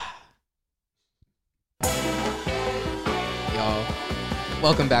y'all?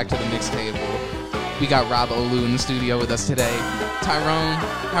 Welcome back to the Mixtable. We got Rob Olu in the studio with us today. Tyrone,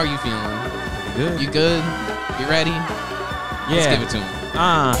 how are you feeling? Good. You good? You ready? Yeah. Let's give it to him.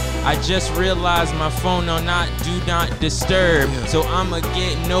 I just realized my phone on do not disturb. Yeah. So I'ma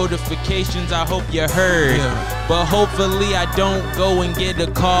get notifications, I hope you heard. Yeah. But hopefully I don't go and get a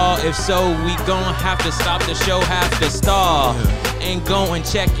call. If so, we gon' have to stop the show, have to stall. Yeah. And go and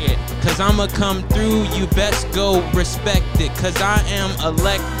check it. Cause I'ma come through, you best go respect it. Cause I am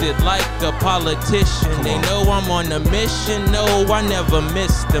elected like a politician. They know I'm on a mission, no, I never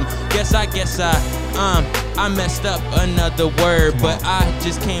missed them. Guess I messed up another word, but I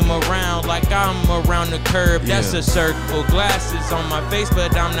just came around like I'm around the curb. That's a circle. Glasses on my face,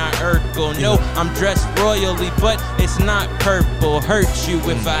 but I'm not Urkel. No, I'm dressed royally, but it's not purple. Hurt you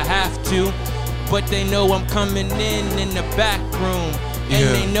if I have to, but they know I'm coming in the back room.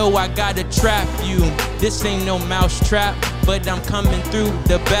 And they know I gotta trap you. This ain't no mouse trap, but I'm coming through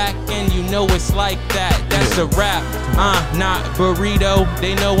the back and you know it's like that. That's a rap, not burrito.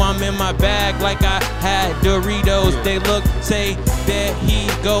 They know I'm in my bag like I had Doritos. They look, say that he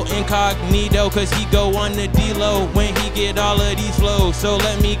go incognito, cause he go on the D-Lo when he get all of these flows. So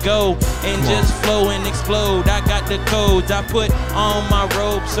let me go and just flow and explode. I got the codes, I put on my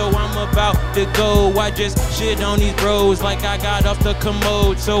robe, so I'm about to go. I just shit on these bros like I got off the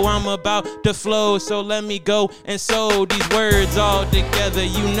commode, so I'm about to flow. So let me go and sew these words all together.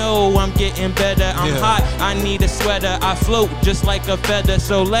 You know I'm getting better. I'm hot, I need a sweater. I float just like a feather,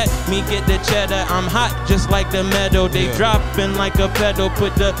 so let me get the cheddar. I'm hot just like the metal. They dropping like a pedal.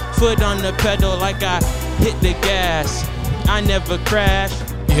 Put the foot on the pedal like I hit the gas. I never crash.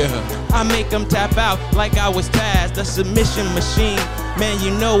 I make them tap out like I was Taz, the submission machine. Man,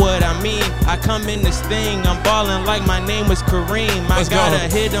 you know what I mean. I come in this thing, I'm ballin' like my name was Kareem. I gotta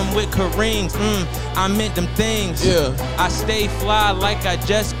hit them with Kareems. I meant them things. I stay fly like I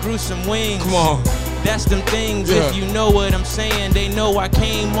just grew some wings. Come on. That's them things, if you know what I'm saying. They know I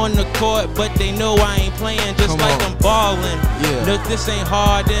came on the court, but they know I ain't playing just like I'm ballin'. No, this ain't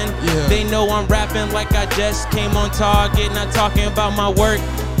Harden. They know I'm rapping like I just came on target, not talking about my work.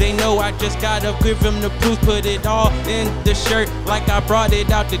 They know I just gotta give them the proof, put it all in the shirt like I brought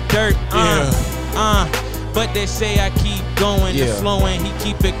it out the dirt. But they say I keep going and flowing. He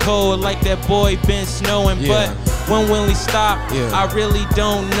keep it cold like that boy been snowing. But when will he stop? I really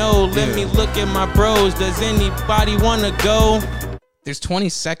don't know. Let me look at my bros. Does anybody wanna go? There's 20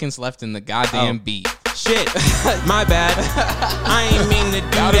 seconds left in the goddamn beat. Shit, my bad. I ain't mean to do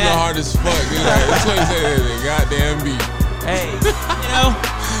That'd that. be hard as fuck. That's what he said. The goddamn beat. Hey, you know,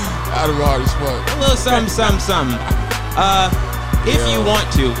 That'd be hard as fuck. a little something. If you want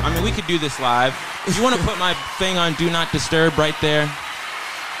to, I mean, we could do this live. If you want to put my thing on Do Not Disturb right there,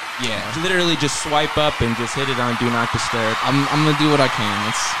 literally just swipe up and just hit it on Do Not Disturb. I'm gonna do what I can.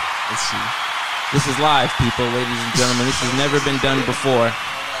 Let's see. This is live, people, ladies and gentlemen. This has never been done before.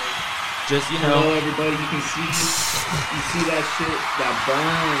 Just, you know. Hello, everybody. You can see that shit, that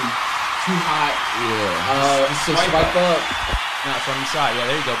burn. Too hot. So swipe up. No, from the side. Yeah,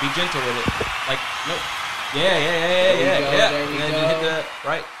 there you go. Be gentle with it. Like, nope. Yeah. There we And then go. you hit the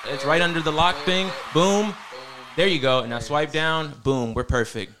right. It's right under the lock thing. Boom. There you go. And now swipe down. Boom. We're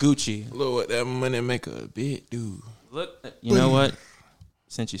perfect. Gucci. Look what that money maker a bit do. Look. You know what?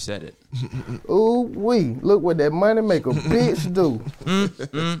 Since you said it. Ooh wee! Look what that money make a bitch do.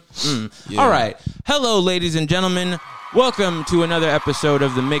 All right. Hello, ladies and gentlemen. Welcome to another episode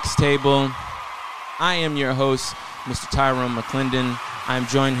of the Mixtable. I am your host, Mr. Tyrone McClendon. I'm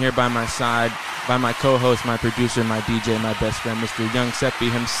joined here by my side by my co-host, my producer, my DJ, my best friend, Mr. Young Seppi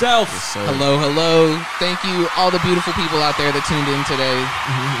himself. Hello. Thank you, all the beautiful people out there that tuned in today.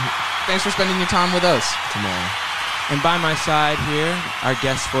 Thanks for spending your time with us. Come on. And by my side here, our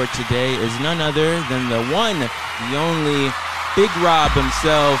guest for today is none other than the one, the only, Big Rob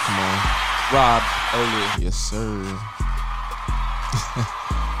himself. Come on. Rob Olu. Yes, sir.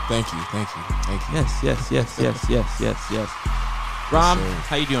 Thank you. Yes. Rob, sir.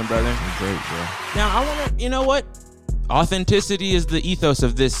 how you doing, brother? I'm great, bro. Now, I want to, you know what? Authenticity is the ethos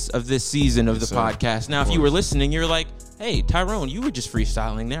of this season of the sir. podcast. Now, if you were listening, you're like, hey, Tyrone, you were just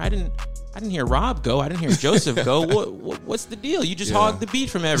freestyling there. I didn't hear Rob go. I didn't hear Joseph go. What's the deal? You just hogged the beat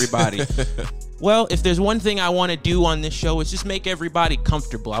from everybody. Well, if there's one thing I want to do on this show, it's just make everybody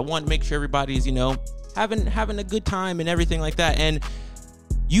comfortable. I want to make sure everybody's, you know, having a good time and everything like that. And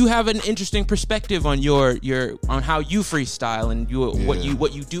you have an interesting perspective on on how you freestyle and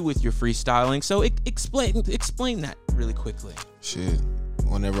what you do with your freestyling. So explain that really quickly. Shit.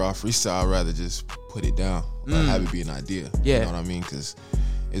 Whenever I freestyle, I'd rather just put it down. Like, have it be an idea. Yeah. You know what I mean? Because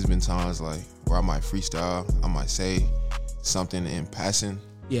it's been times like where I might freestyle, I might say something in passing.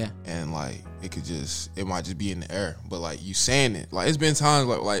 Yeah. And like it might just be in the air, but like you saying it, like it's been times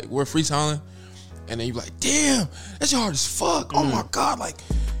like we're freestyling, and then you be like, damn, that shit hard as fuck. Oh my god, like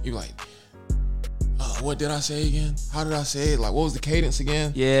you like, what did I say again? How did I say it? Like what was the cadence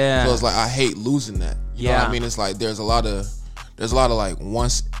again? Yeah. So it's like I hate losing that. You know what I mean? It's like there's a lot of like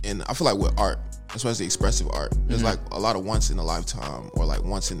once, and I feel like with art, especially expressive art, there's like a lot of once in a lifetime or like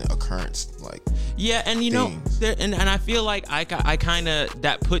once in the occurrence, like and you things. know, and I feel like I kind of,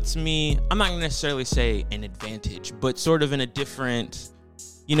 that puts me, I'm not gonna necessarily say an advantage, but sort of in a different,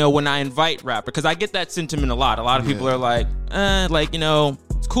 you know, when I invite rapper, because I get that sentiment a lot. A lot of people are like, you know,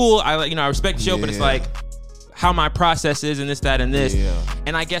 it's cool. I respect the show, but it's like how my process is and this, that, and this. Yeah.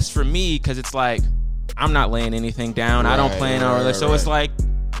 And I guess for me, because it's like I'm not laying anything down. I don't plan on, so it's like,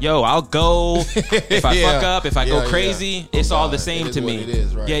 yo, I'll go if I fuck up, if I go crazy, it's all the same to me. It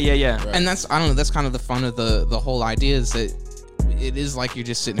is, right. Yeah. Right. And that's, I don't know, that's kind of the fun of the whole idea, is that it is like you're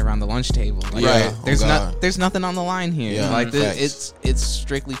just sitting around the lunch table. Like, there's nothing on the line here. Yeah, like it's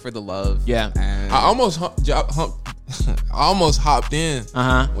strictly for the love. Yeah. And I almost hopped in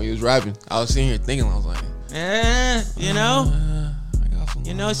when he was rapping. I was sitting here thinking, I was like, you know.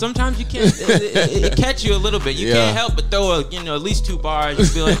 You know, sometimes you can't. It catch you a little bit. You can't help but throw at least 2 bars. You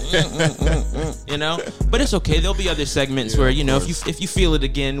feel like, you know. But it's okay. There'll be other segments where, you know, if you feel it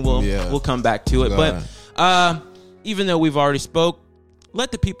again, we'll come back to it. But even though we've already spoke,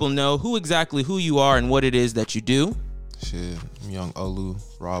 let the people know who you are and what it is that you do. Shit, I'm Young Olu,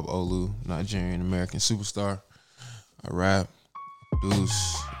 Rob Olu, Nigerian American superstar. I rap,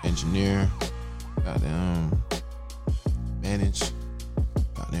 produce, engineer, goddamn manage.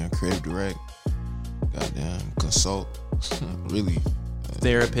 Goddamn creative direct, goddamn consult, really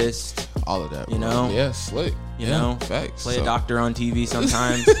therapist, all of that. You know, yeah, slick. You know, facts. Play a doctor on TV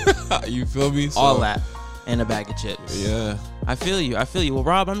sometimes. You feel me? All that and a bag of chips. Yeah, I feel you. Well,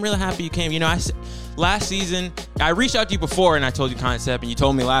 Rob, I'm really happy you came. You know, last season I reached out to you before and I told you concept, and you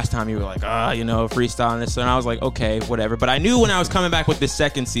told me last time you were like, you know, freestyle and this, and I was like, okay, whatever. But I knew when I was coming back with this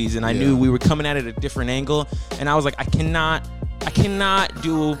second season, I knew we were coming at it at a different angle, and I was like, I cannot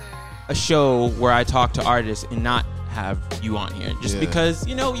do a show where I talk to artists and not have you on here, just because,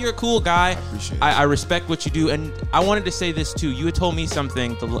 you know, you're a cool guy. I appreciate it. I respect what you do, and I wanted to say this too. You had told me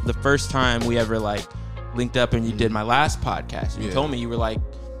something the first time we ever like linked up, and you did my last podcast. You told me, you were like,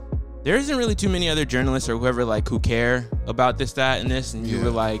 there isn't really too many other journalists or whoever like who care about this, that, and this, and you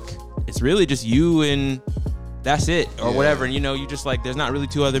were like, it's really just you and that's it, or whatever. And you know, you just like, there's not really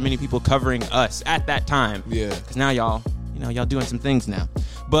too other many people covering us at that time. Yeah, because now y'all doing some things now,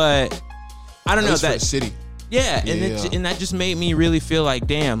 but I don't know that for the city. Yeah, and that just made me really feel like,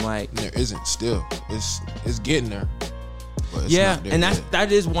 damn, like there isn't still. It's getting there. But it's not there and yet.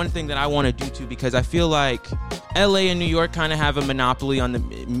 that is one thing that I want to do too, because I feel like LA and New York kind of have a monopoly on the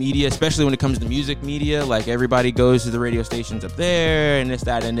media, especially when it comes to music media. Like everybody goes to the radio stations up there and this,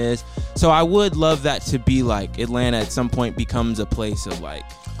 that, and this. So I would love that to be like Atlanta at some point becomes a place of like.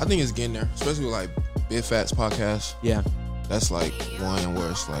 I think it's getting there, especially with like Big Fat's podcast. Yeah. That's like one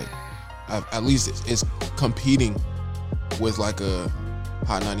where it's like, at least it's competing with like a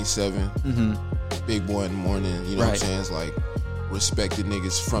Hot 97, Big Boy in the Morning. You know what I'm saying? It's like respected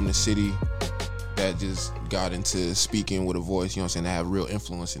niggas from the city that just got into speaking with a voice. You know what I'm saying? They have real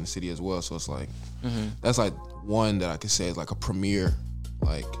influence in the city as well. So it's like that's like one that I could say is like a premier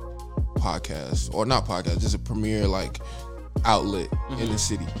like podcast, or not podcast, just a premier like outlet in the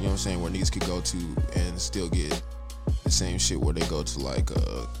city. You know what I'm saying? Where niggas could go to and still get the same shit where they go to like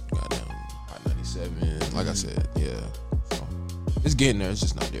goddamn Hot 97. Like I said, so it's getting there. It's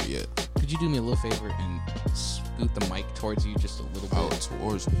just not there yet. Could you do me a little favor and scoot the mic towards you just a little bit? Oh,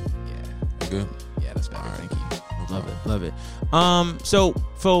 towards me. Yeah. Good. Yeah, that's better. All right. Thank you. Love it. So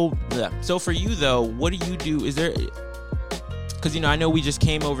for you though, what do you do? Is there? Because you know, I know we just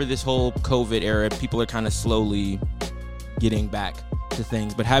came over this whole COVID era. People are kind of slowly getting back to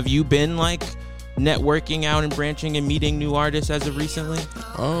things. But have you been like networking out and branching and meeting new artists as of recently?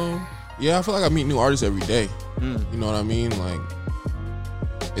 Yeah, I feel like I meet new artists every day. You know what I mean? Like,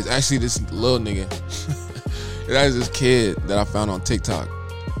 it's actually this little nigga. It's actually this kid that I found on TikTok.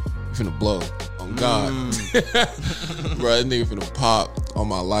 He finna blow. On God. Bro, that nigga finna pop on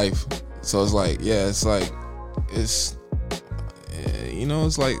my life. So it's like, it's like, you know,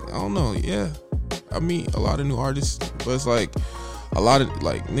 it's like, I don't know, I meet a lot of new artists, but it's like, a lot of,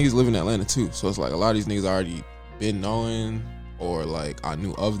 like, niggas live in Atlanta too. So it's like, a lot of these niggas already been knowing, or like, I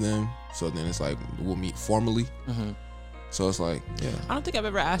knew of them. So then it's like, we'll meet formally. So it's like, I don't think I've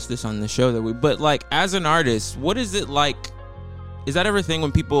ever asked this on the show but like, as an artist, what is it like? Is that ever a thing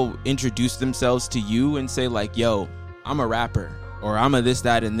when people introduce themselves to you and say like, yo, I'm a rapper, or I'm a this,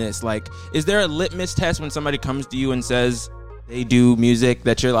 that, and this. Like, is there a litmus test when somebody comes to you and says they do music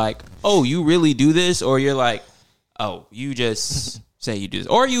that you're like, oh, you really do this? Or you're like, oh, you just say you do this.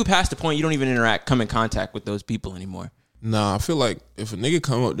 Or you past the point you don't even come in contact with those people anymore. Nah, I feel like if a nigga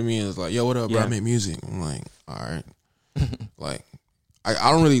come up to me and is like, yo, what up, bro? I make music. I'm like, all right. Like,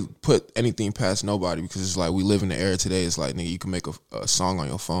 I don't really put anything past nobody because it's like we live in the era today. It's like, nigga, you can make a song on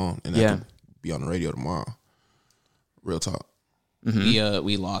your phone and that can be on the radio tomorrow. Real talk. Mm-hmm.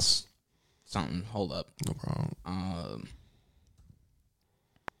 We lost something. Hold up. No problem.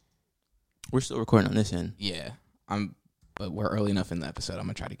 We're still recording on this end. Yeah. But we're early enough in the episode. I'm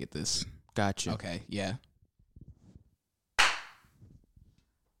gonna try to get this. Gotcha. Okay. Yeah.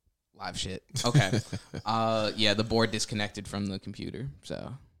 Live shit. Okay. Yeah, the board disconnected from the computer,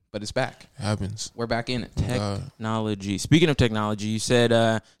 but it's back. It happens. We're back in it. Technology. Speaking of technology, you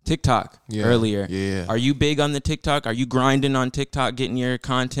said TikTok earlier. Yeah. Are you big on the TikTok? Are you grinding on TikTok, getting your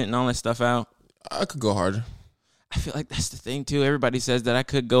content and all that stuff out? I could go harder. I feel like that's the thing too. Everybody says that I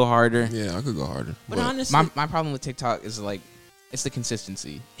could go harder. Yeah, I could go harder. But honestly, my problem with TikTok is like, it's the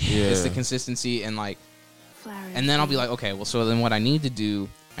consistency. Yeah. It's the consistency and like, and then I'll be like, okay, well, so then what I need to do,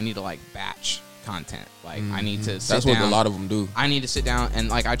 I need to like batch content. Like I need to sit That's down. what a lot of them do. I need to sit down and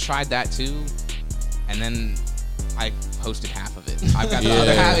like I tried that too, and then I posted half of it. I've got the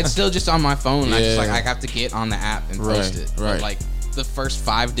other half. It's still just on my phone. And I just like I have to get on the app and post it. Right. But, like the first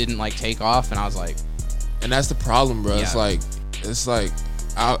 5 didn't like take off, and I was like, and that's the problem, bro. Yeah. It's like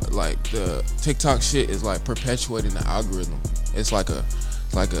the TikTok shit is like perpetuating the algorithm. It's like a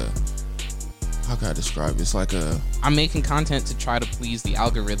how can I describe it? It's like I'm making content to try to please the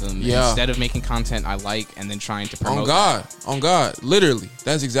algorithm instead of making content I like and then trying to promote. On God, literally,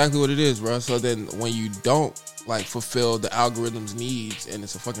 that's exactly what it is, bro. So then when you don't like fulfill the algorithm's needs and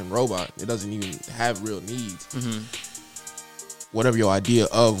it's a fucking robot, it doesn't even have real needs. Whatever your idea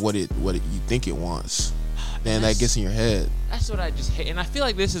of what you think it wants, then that gets in your head. That's what I just hate. And I feel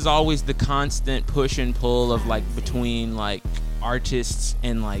like this is always the constant push and pull of like between like artists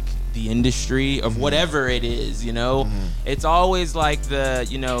and like the industry of whatever it is, you know? It's always like the,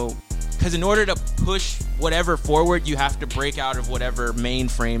 you know, because in order to push whatever forward, you have to break out of whatever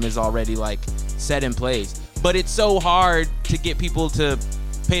mainframe is already like set in place. But it's so hard to get people to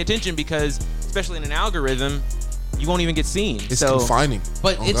pay attention because, especially in an algorithm, you won't even get seen. It's confining.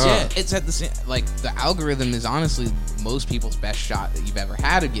 But it's at the same, like the algorithm is honestly most people's best shot that you've ever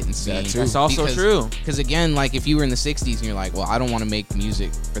had of getting seen. That's also true. Because again, like if you were in the 60s and you're like, well, I don't want to make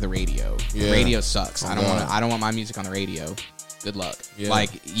music for the radio. Yeah. The radio sucks. I don't want my music on the radio. Good luck. Yeah. Like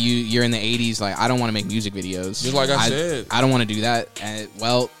you're in the 80s, like I don't want to make music videos. Just like I said. I don't want to do that. And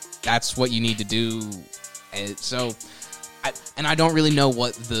well, that's what you need to do. And so I don't really know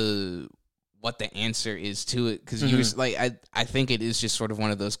what the answer is to it, because you like I think it is just sort of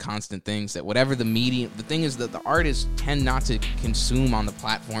one of those constant things that whatever the medium, the thing is that the artists tend not to consume on the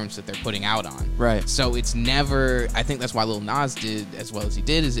platforms that they're putting out on. Right. So it's never, I think that's why Lil Nas did as well as he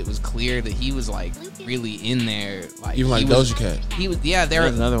did, is it was clear that he was like really in there, like even like Doja Cat. He was, yeah, they're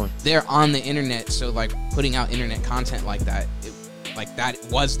another one. They're on the internet, so like putting out internet content like that, like that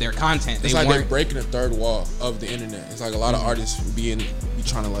was their content. It's like they're breaking the third wall of the internet. It's like a lot of artists be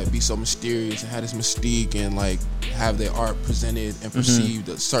trying to like be so mysterious and have this mystique and like have their art presented and perceived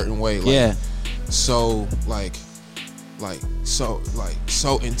a certain way. Like, so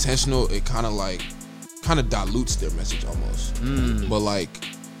intentional. It kind of dilutes their message almost. But like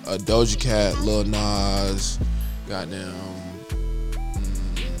a Doja Cat, Lil Nas, goddamn,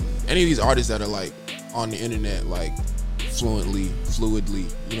 any of these artists that are like on the internet, like fluidly,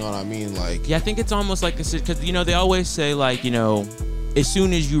 you know what I mean? Like, yeah, I think it's almost like this, because you know they always say like, you know, as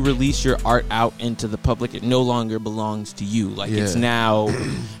soon as you release your art out into the public, it no longer belongs to you. Like it's now,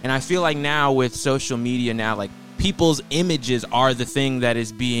 and I feel like now with social media now, like people's images are the thing that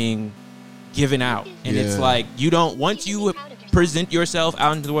is being given out, and it's like you don't, once you present yourself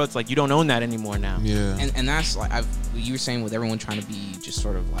out into the world, it's like you don't own that anymore now. And that's like you were saying with everyone trying to be just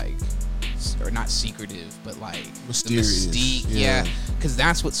sort of like, or not secretive, but like mysterious. The mystique, because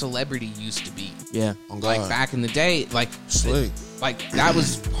that's what celebrity used to be. Like back in the day, like slick. Like that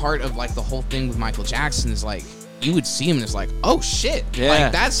was part of like the whole thing with Michael Jackson, is like you would see him and it's like, oh shit,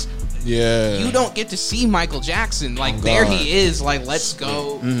 like that's you don't get to see Michael Jackson, like there he is, like let's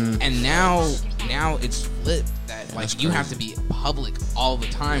go. And now it's flipped that like you have to be public all the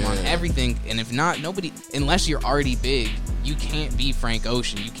time on everything, and if not, nobody, unless you're already big, you can't be Frank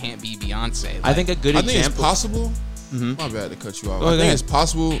Ocean, you can't be Beyonce. Like, I think a good example. I think it's possible. My bad to cut you off. I think it's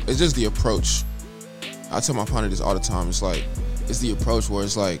possible. It's just the approach. I tell my partner this all the time. It's like, it's the approach where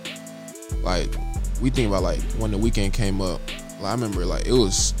it's like we think about like when The Weeknd came up. Like, I remember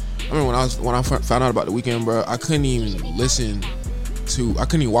when I found out about The Weeknd, bro. I couldn't even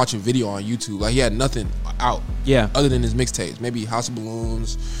watch a video on YouTube. Like, he had nothing out. Yeah. Other than his mixtapes, maybe House of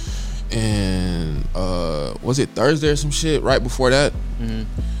Balloons, and was it Thursday or some shit right before that? Mm-hmm.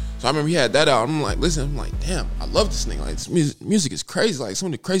 So I remember he had that out. I'm like, listen, I'm like, damn, I love this nigga. Like, this music is crazy. Like, some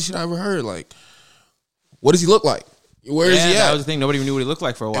of the crazy shit I ever heard. Like, what does he look like? Where is he at? That was the thing. Nobody knew what he looked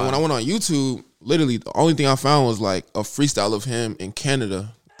like for a while. And when I went on YouTube, literally the only thing I found was like a freestyle of him in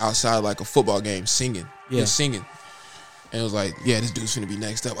Canada outside like a football game singing. Yeah. Just singing. And it was like, yeah, this dude's finna be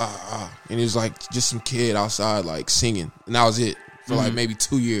next up. And it was like just some kid outside like singing. And that was it for like maybe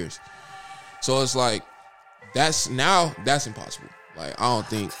 2 years. So it's like, that's impossible. Like, I don't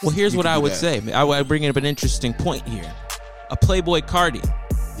think. Well, here's what I would say. I would bring up an interesting point here. A Playboy Cardi.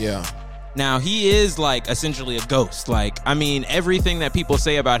 Yeah. Now, he is like essentially a ghost. Like, I mean, everything that people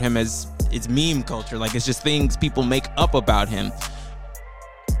say about him is meme culture. Like, it's just things people make up about him.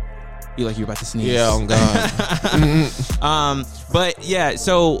 You like you're about to sneeze. Yeah, oh God. But yeah,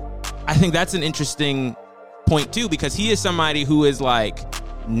 so I think that's an interesting point too, because he is somebody who is like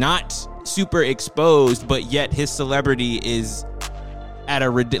not super exposed, but yet his celebrity is at a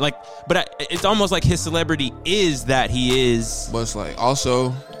but it's almost like his celebrity is that he is. But it's like also,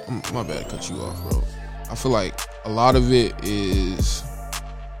 my bad, cut you off, bro. I feel like a lot of it is.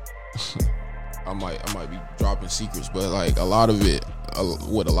 I might be dropping secrets, but like a lot of it,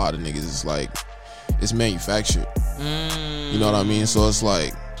 with a lot of niggas, is like it's manufactured. You know what I mean? So it's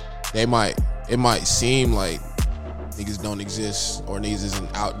like it might seem like niggas don't exist or niggas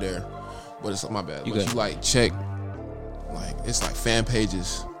isn't out there, but it's my bad. You like check, like it's like fan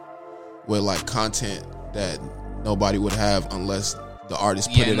pages with like content that nobody would have unless the artist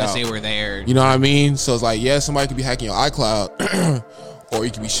put it out. Unless they were there. You know what I mean? So it's like, yeah, somebody could be hacking your iCloud, or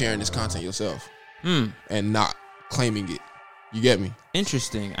you could be sharing this content yourself and not claiming it. You get me?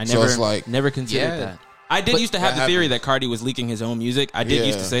 Interesting. I never never considered that. I did used to have the theory that Cardi was leaking his own music. I did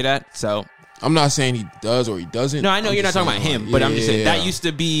used to say that. So I'm not saying he does or he doesn't. No, I know you're not talking about him, but I'm just saying that used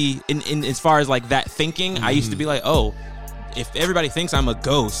to be in as far as like that thinking. I used to be like, oh, if everybody thinks I'm a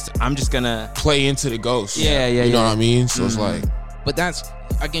ghost, I'm just gonna play into the ghost. Yeah. You know what I mean? So it's like, but that's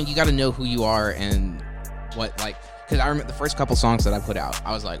again, you got to know who you are and what like. Because I remember the first couple songs that I put out,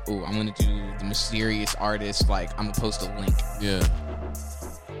 I was like, "Ooh, I'm gonna do the mysterious artist. Like, I'm gonna post a link,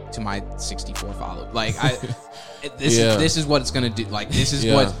 to my 64 follow. Like, this is what it's gonna do. Like, this is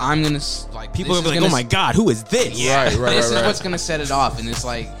what I'm gonna like. People are gonna be like, "Oh my God, who is this?" Yeah, this is what's gonna set it off. And it's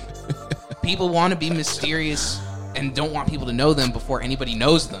like, people want to be mysterious and don't want people to know them before anybody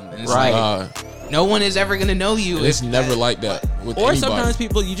knows them. And it's like, no one is ever gonna know you. It's never like that with or anybody. Sometimes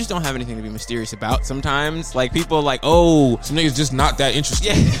people, you just don't have anything to be mysterious about. Sometimes, like, people like, oh, some niggas just not that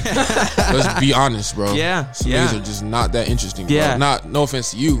interesting. Let's be honest, bro. Some niggas are just not that interesting, bro. No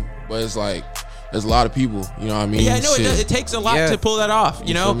offense to you, but it's like there's a lot of people, you know what I mean? Yeah, no, it takes a lot to pull that off.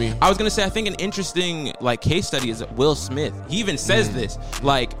 You know, me? I was gonna say, I think an interesting like case study is Will Smith. He even says this,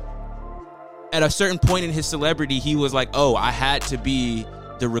 like, at a certain point in his celebrity, he was like, oh, I had to be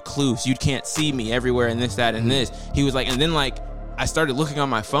the recluse. You can't see me everywhere and this, that, and this. He was like, and then like I started looking on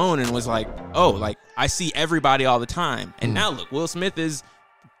my phone and was like, oh, like I see everybody all the time. And now look, Will Smith is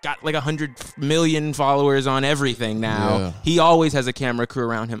got like 100 million followers on everything now. Yeah. He always has a camera crew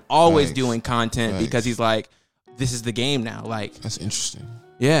around him, always doing content because he's like, this is the game now. Like, that's interesting.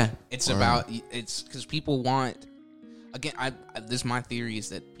 Yeah, it's it's because people want. Again, this is my theory is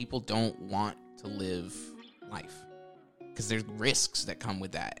that people don't want to live life. Because there's risks that come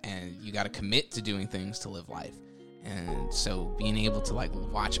with that, and you got to commit to doing things to live life. And so being able to like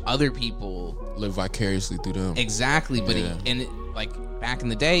watch other people live vicariously through them, exactly. But like back in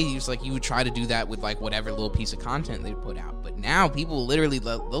the day, you would try to do that with like whatever little piece of content they put out. But now people literally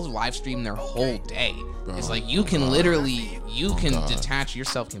they'll live stream their whole day. Bro, it's like you can detach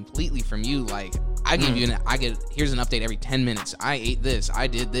yourself completely from you. Like I give you here's an update every 10 minutes. I ate this, I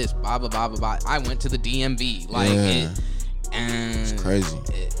did this, blah blah blah blah blah. I went to the DMV. Like it's crazy.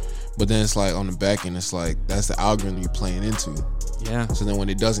 But then it's like on the back end, it's like that's the algorithm you're playing into. Yeah. So then when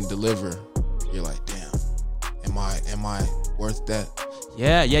it doesn't deliver, you're like, damn, am I worth that?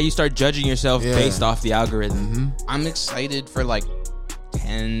 Yeah. You start judging yourself based off the algorithm. I'm excited for like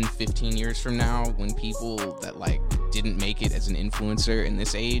 10, 15 years from now when people that like didn't make it as an influencer in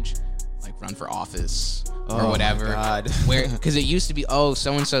this age like run for office or whatever. My God. Where because it used to be, oh,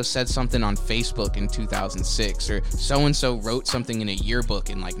 so and so said something on Facebook in 2006, or so and so wrote something in a yearbook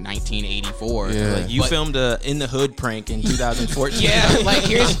in like 1984. Yeah. Like you filmed a In the Hood prank in 2014. Yeah, like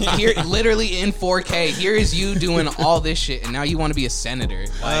here literally in 4K. Here is you doing all this shit, and now you want to be a senator.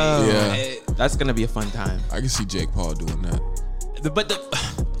 Like, That's gonna be a fun time. I can see Jake Paul doing that.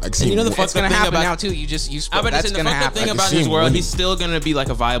 I can see you know the him- fucked it's gonna up thing happen about now too. You I that's but the gonna fucked up thing happen. about see his him world, winning. he's still gonna be like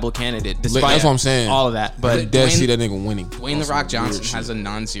a viable candidate, despite That's what I'm saying. all of that. But But dead Dwayne- see that nigga winning. Dwayne the Also Rock weird Johnson shit. has a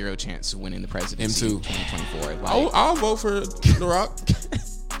non-zero chance of winning the presidency Him in too. 2024. Like, I'll vote for The Rock.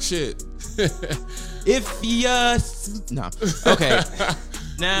 Shit. if yes, no, okay.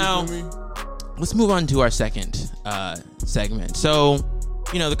 Now You feel me? let's move on to our second segment. So,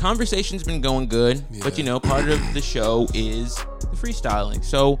 you know, the conversation's been going good, but you know, part of the show is the freestyling.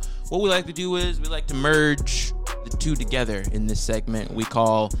 So what we like to do is we like to merge the two together in this segment we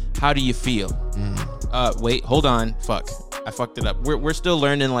call How Do You Feel? Wait, hold on. Fuck. I fucked it up. We're still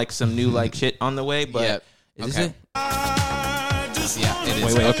learning like some new like shit on the way, but Yep. is Okay. it? yeah, it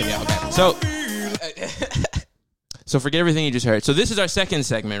is. Wait, okay. Yeah, okay. So So forget everything you just heard. So this is our second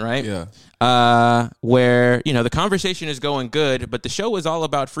segment, right? Yeah. Where, you know, the conversation is going good, but the show is all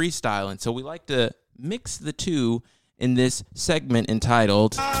about freestyling. So we like to mix the two in this segment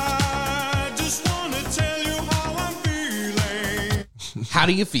entitled How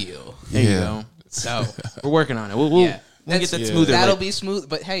do you feel? There you Yeah. go. So We're working on it. We'll get that Yeah. smoother. that'll later. be smooth.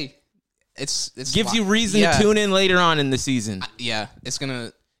 But hey, it's Gives fi- you reason yeah. to tune in later on in the season. Yeah, it's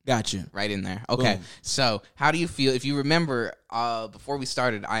gonna Gotcha. right in there. Okay, Boom. so how do you feel? If you remember, before we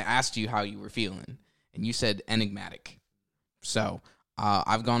started, I asked you how you were feeling, and you said enigmatic. So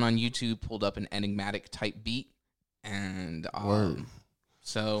I've gone on YouTube, pulled up an enigmatic type beat, and Word.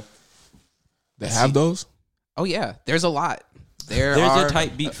 so They have those? oh yeah, there's a lot. There's There's a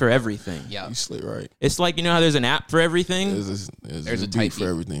type beat for everything. Yeah. You slick right. It's like, you know how there's an app for everything? There's a type type for beat.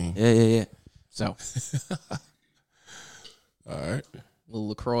 everything. Yeah. So All right. little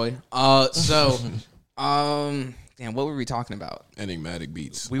LaCroix. Damn, what were we talking about? Enigmatic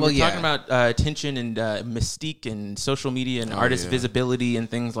beats. We Well, were yeah. talking about attention and mystique and social media and artist yeah. visibility and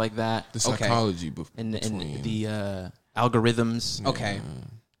things like that. The psychology And between the algorithms. Okay.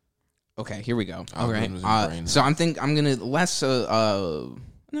 Okay, here we go. Algorithms Okay. and brain So I'm gonna less no,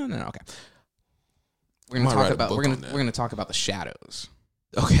 okay. We're gonna Might talk write a about book we're on gonna that. we're gonna talk about the shadows.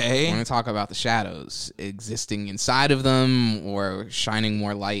 Okay. We're gonna talk about the shadows existing inside of them or shining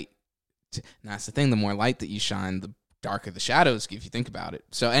more light. And that's the thing, the more light that you shine, the darker the shadows if you think about it.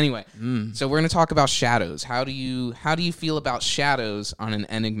 So anyway, so we're gonna talk about shadows. How do you feel about shadows on an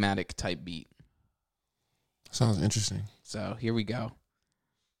enigmatic type beat? Sounds interesting. So here we go.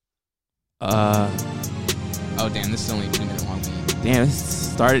 Oh damn, this is only a 2-minute long beat. Damn,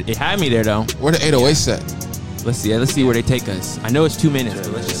 this started. It had me there though. Where the 808 set? Let's see where they take us. I know it's 2 minutes,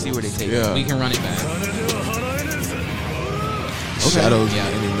 but let's just see where they take us. Yeah. We can run it back. Shadows Yeah.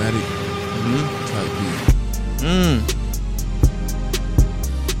 and enigmatic type beat.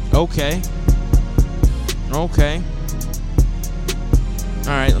 Okay.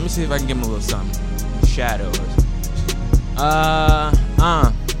 All right, let me see if I can give him a little something. Shadows.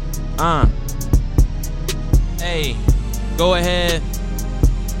 Hey, go ahead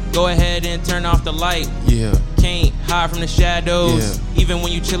and turn off the light. Yeah. Can't hide from the shadows, Yeah. even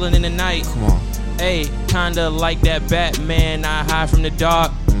when you chilling in the night. Come on. Hey, kinda like that Batman, I hide from the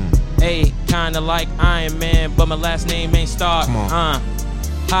dark. Hey, kinda like Iron Man, but my last name ain't Stark. Come on.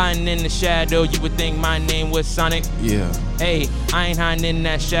 Hiding in the shadow, you would think my name was Sonic. Yeah. Hey, I ain't hiding in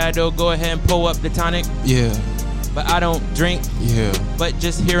that shadow, go ahead and pull up the tonic. Yeah. But I don't drink, Yeah. but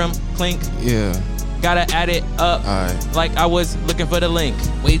just hear 'em clink. Yeah. Gotta add it up, Alright. like I was looking for the link.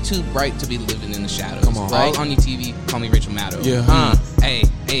 Way too bright to be living in the shadows. Come on. Right on your TV, call me Rachel Maddow. Yeah. Hey,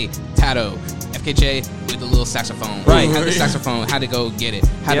 Tato. FKJ with the little saxophone. Right. Had the saxophone, had to go get it.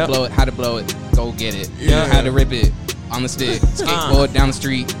 Had Yep. to blow it, go get it. Yeah. Had to rip it on the stick. Skateboard down the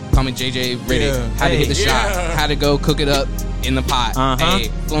street, call me JJ Riddick. Yeah. Had to hit the Hey. shot, Yeah. had to go cook it up in the pot.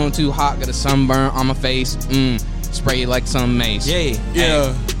 Hey, flowing too hot, got a sunburn on my face. Spray it like some mace. Yay.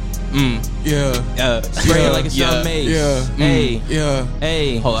 Yeah. Yeah. Spray it like it's Yeah. some mace. Yeah. Hey. Yeah.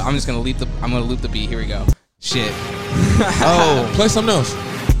 Hey. Hold on, I'm gonna loop the beat. Here we go. Shit. Oh. Play something else.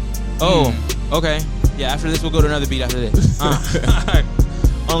 Oh. Okay. Yeah, after this we'll go to another beat after this.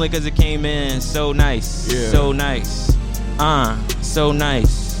 Only cause it came in so nice. Yeah. So nice. So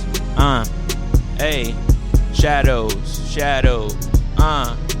nice. Hey. Shadows.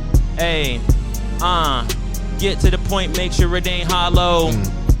 Hey. Get to the point, make sure it ain't hollow.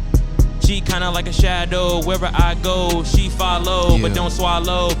 She kinda like a shadow, wherever I go, she follow, but don't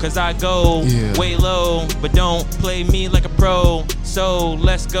swallow, cause I go way low, but don't play me like a pro. So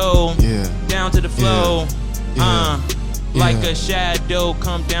let's go down to the flow. Like a shadow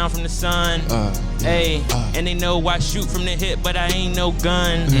come down from the sun. Hey, and they know I shoot from the hip, but I ain't no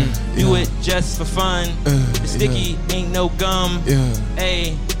gun. Do it just for fun. The sticky ain't no gum.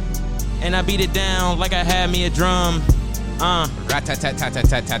 Hey, and I beat it down like I had me a drum.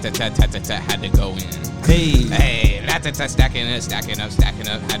 Rat-tat-tat-tat-tat-tat-tat-tat-tat, had to go in. Hey, rat-tat-tat, stacking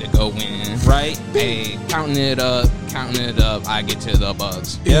up, had to go in. Right? Hey, counting it up, I get to the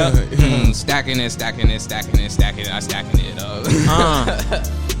bucks. Stacking it, I stacking it up.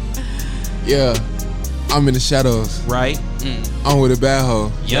 Yeah, I'm in the shadows. Right? I'm with a bad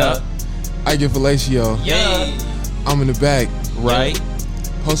hoe. Yup. I get fellatio. Yeah. I'm in the back. Right?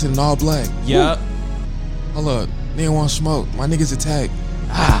 Posted in all black. Yup. Hold up. Nigga want smoke. My niggas attack.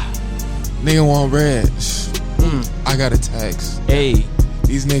 Nigga want red. I got attacks. Hey.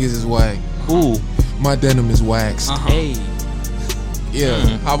 These niggas is whack. Ooh. My denim is waxed. Hey.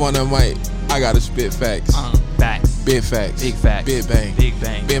 Yeah. Hop on that mic. I gotta spit facts. Facts. Big facts. Big facts. Big bang. Big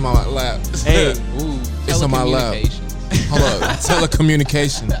bang. Big on my lap. Hey. Ooh, It's on my lap. Hold up.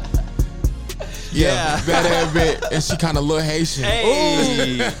 Telecommunication. Yeah. Bad ass bit. And she kinda look Haitian.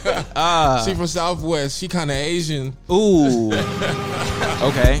 Hey. She from Southwest. She kinda Asian. Ooh.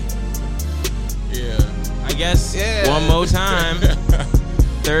 Okay. Yeah. I guess one more time.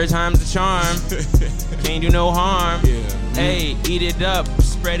 Third time's the charm. Can't do no harm. Yeah. Hey, eat it up,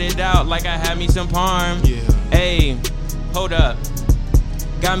 spread it out like I had me some parm. Yeah. Hey, hold up.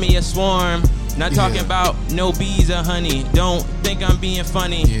 Got me a swarm. Not talking about no bees or honey. Don't think I'm being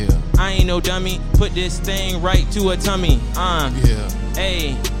funny. Yeah. I ain't no dummy. Put this thing right to a tummy. Yeah.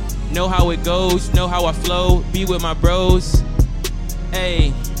 Hey, know how it goes. Know how I flow. Be with my bros.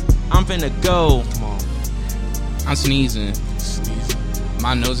 Hey, I'm finna go. Come on. I'm sneezing. Sneezing.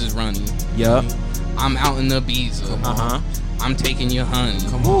 My nose is running. Yup. I'm out in the bees. I'm taking your honey.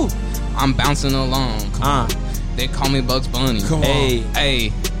 Come on. I'm bouncing along. They call me Bugs Bunny. Come on.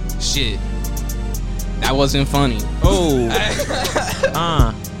 Hey, shit. That wasn't funny. Oh.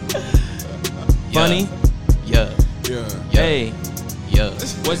 Funny? Yeah. Yeah. Hey. Yeah.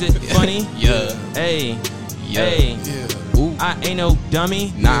 Was it funny? Yeah. Hey. Yeah. Hey. Yeah. Ooh. I ain't no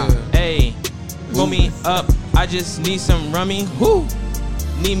dummy. Nah. Hey. Pull me up. I just need some rummy. Woo.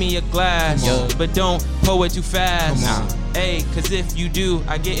 Need me a glass. Come on. But don't pour it too fast. Come on. Hey, cause if you do,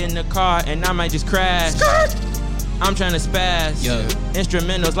 I get in the car and I might just crash. I'm trying to spaz. Yeah.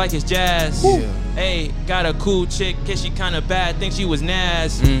 Instrumentals like it's jazz. Yeah. Hey, got a cool chick, guess she kinda bad, think she was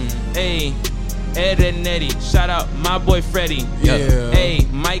Nas. Hey, Ed and Eddie, shout out my boy Freddie. Yeah. Hey,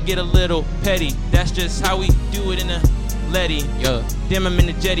 might get a little petty, that's just how we do it in a Letty. Yeah. Damn, I'm in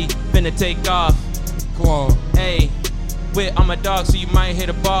the jetty, finna take off. Come on. Hey, with I'm a dog, so you might hit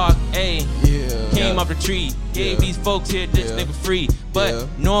a bar. Hey, Yeah. came off the tree, gave these folks here this nigga free. But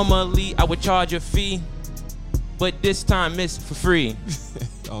normally I would charge a fee, but this time it's for free.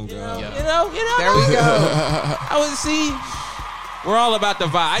 Oh, God. You know. There we go. I was see. We're all about the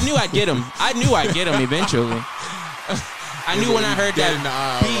vibe. I knew I'd get him. Eventually. I knew when I heard that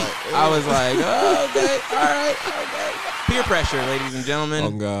beat, I was like, oh, okay, all right, okay. Peer pressure, ladies and gentlemen.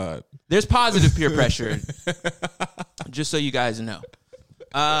 Oh, God. There's positive peer pressure. Just so you guys know.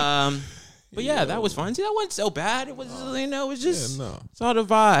 But yeah, that was fun. See, that wasn't so bad. It was, it was just it's all the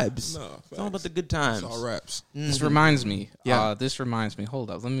vibes. It's all about the good times. It's all raps. This reminds me. Yeah. This reminds me.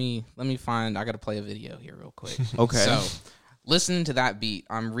 Hold up. Let me find. I gotta play a video here real quick. Okay. So, listening to that beat,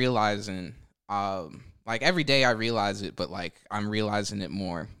 I'm realizing. Like every day I realize it, but like I'm realizing it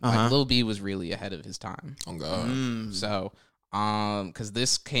more. Like Lil B was really ahead of his time. Oh, God. So, because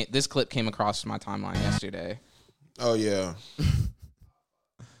this clip came across my timeline yesterday. Oh, yeah.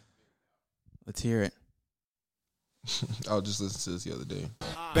 Let's hear it. I was just listening to this the other day.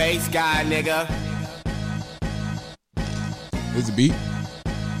 Bass guy, nigga. Is the beat?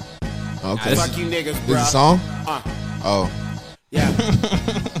 Okay. Fuck you niggas, This bro. is a song? Oh. Yeah.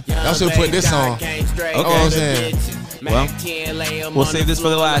 Y'all should put this on. Okay. I'm saying. Well, we'll save this for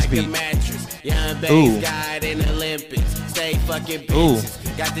the last beat. Ooh. Ooh.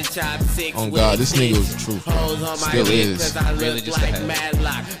 Got the chopsticks. Oh, God, this nigga was the truth, bro. Still is. Really just ahead.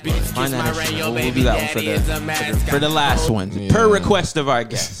 Find that instrument. We'll do that one for the last one. Yeah. Per request of our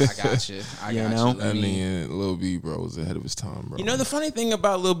guest. I got you. I You got know? you. That nigga, Lil B, bro, was ahead of his time, bro. You know the funny thing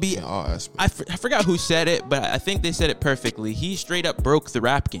about Lil B, In all aspects. I forgot who said it, but I think they said it perfectly. He straight up broke the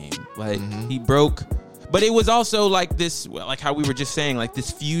rap game. Like he broke, but it was also like this, like how we were just saying, like this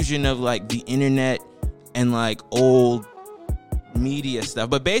fusion of like the internet and like old media stuff.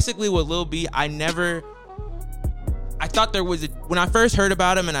 But basically with Lil B, I thought there was when I first heard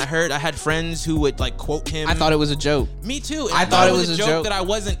about him, and I had friends who would like quote him. I thought it was a joke. Me too. I thought it was a joke that I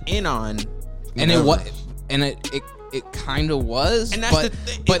wasn't in on. And it kind of was. And that's the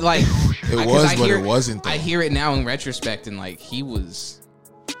thing. But like it wasn't though. I hear it now in retrospect, and like he was,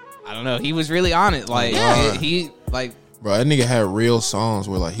 I don't know, he was really on it. Like he like, bro, that nigga had real songs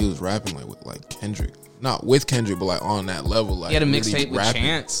where like he was rapping like with like Kendrick. Not with Kendrick, but like on that level. Like he had a really mixtape with rapping.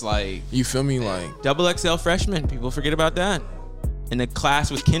 Chance. Like, you feel me? Like Double XL freshman. People forget about that. In the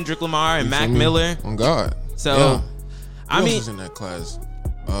class with Kendrick Lamar and Mac Miller. On God. So, yeah. I mean, was in that class?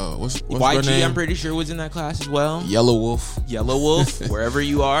 What's her YG? name? I'm pretty sure was in that class as well. Yellow Wolf. Wherever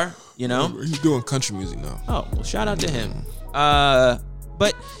you are, you know. He's doing country music now. Oh well, shout out to him.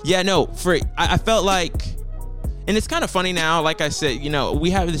 But yeah, no. I felt like. And it's kind of funny now, like I said, you know, we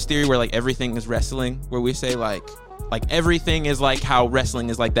have this theory where like everything is wrestling, where we say like everything is like how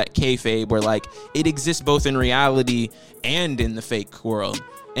wrestling is like that kayfabe, where like it exists both in reality and in the fake world.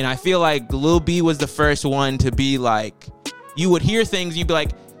 And I feel like Lil B was the first one to be like, you would hear things, you'd be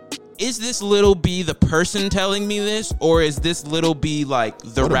like, is this Lil B the person telling me this, or is this Lil B like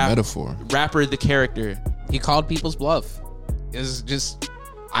the rapper, the character? He called people's bluff. It's just,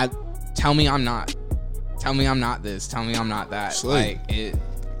 tell me I'm not. Tell me I'm not this. Tell me I'm not that. Slay. Like it.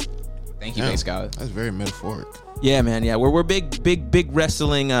 Thank you, Bass God. That's very metaphoric. Yeah, man. Yeah, we're big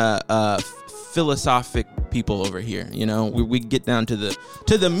wrestling philosophic people over here. You know, we get down to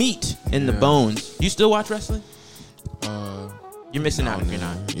the meat and the bones. You still watch wrestling? You're missing out if you're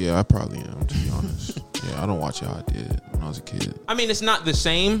not. Yeah, I probably am, to be honest. Yeah, I don't watch it how I did when I was a kid. I mean, it's not the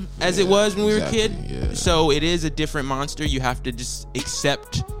same as it was when we were a kid. Yeah. So it is a different monster. You have to just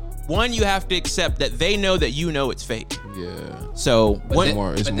accept. One, you have to accept that they know that you know it's fake. Yeah. So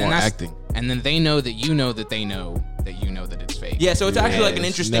it's more acting. And then they know that you know that you know that it's fake. Yeah, so it's actually like an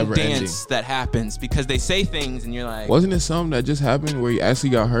interesting dance ending. that happens because they say things and you're like, wasn't it something that just happened where he actually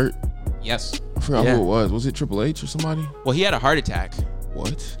got hurt? Yes. I forgot who it was. Was it Triple H or somebody? Well, he had a heart attack.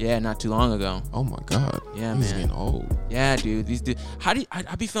 What? Yeah, not too long ago. Oh my God. Yeah, He's man. getting old. Yeah, dude. These dudes. I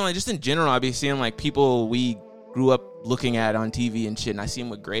be feeling like just in general, I be seeing like people we grew up looking at on TV and shit, and I see them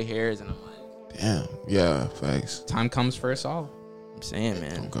with gray hairs, and I'm like, damn. Yeah, facts. Time comes for us all. I'm saying,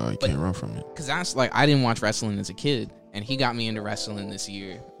 man. Oh God, you can't run from it. Because that's like, I didn't watch wrestling as a kid, and he got me into wrestling this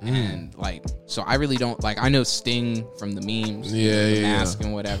year. And like, so I really don't like, I know Sting from the memes, the mask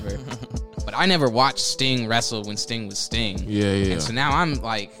and whatever, but I never watched Sting wrestle when Sting was Sting. Yeah. And so now I'm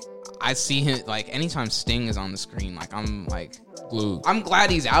like, I see him, like anytime Sting is on the screen, like I'm like, glued. I'm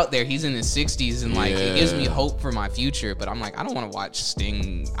glad he's out there. He's in his 60s and like it gives me hope for my future. But I'm like, I don't want to watch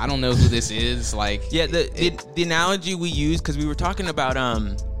Sting. I don't know who this is. Like, yeah, the analogy we use, because we were talking about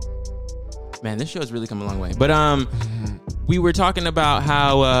man, this show has really come a long way. But we were talking about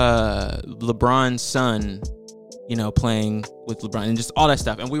how LeBron's son, you know, playing with LeBron and just all that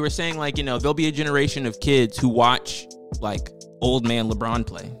stuff. And we were saying like, you know, there'll be a generation of kids who watch like old man LeBron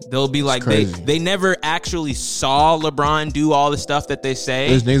play. They'll be like, they never actually saw LeBron do all the stuff that they say.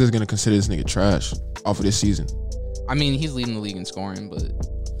 There's niggas that's gonna consider this nigga trash off of this season. I mean, he's leading the league in scoring, but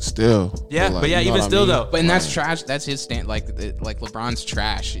still. Yeah, but yeah, even still though. But and that's trash. That's his stand. Like LeBron's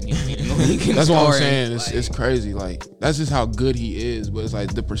trash, and he's leading the league in that's scoring. What I'm saying. It's crazy. Like that's just how good he is. But it's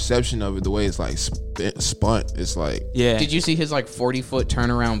like the perception of it, the way it's like spun. It's like, yeah. Did you see his like 40-foot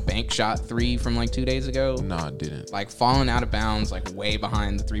turnaround bank shot 3 from like 2 days ago? No, I didn't. Like falling out of bounds, like way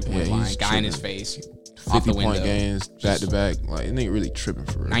behind the 3-point line. Guy in his face. 50-point games back to back. Like it ain't really tripping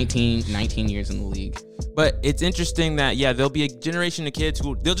for real. 19 years in the league. But it's interesting that, yeah, there'll be a generation of kids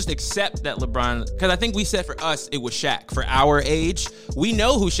who they'll just accept that LeBron, because I think we said for us it was Shaq. For our age, we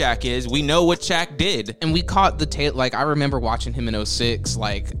know who Shaq is. We know what Shaq did. And we caught the tail, like I remember watching him in 06.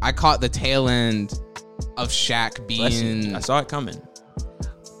 Like I caught the tail end of Shaq being... I saw it coming.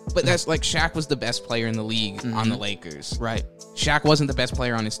 But that's like Shaq was the best player in the league on the Lakers. Right. Shaq wasn't the best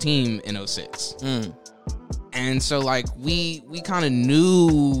player on his team in 06. And so, like, we kind of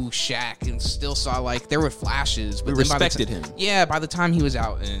knew Shaq and still saw, like, there were flashes. But we respected him. Yeah, by the time he was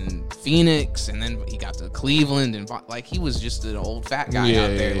out in Phoenix and then he got to Cleveland and, like, he was just an old fat guy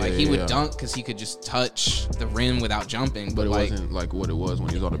out there. Like, he would dunk because he could just touch the rim without jumping. But it wasn't, like, what it was when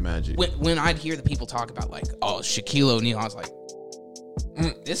he was on the Magic. When I'd hear the people talk about, like, oh, Shaquille O'Neal, I was like,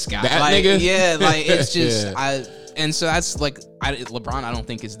 this guy. That like, nigga? Yeah, like, it's just, and so that's, like, LeBron, I don't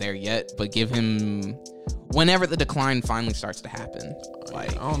think is there yet, but give him... whenever the decline finally starts to happen.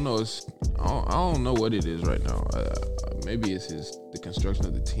 Like, I don't know. I don't know what it is right now. Maybe it's the construction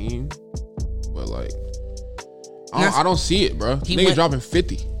of the team, but like I don't see it, bro. Nigga dropping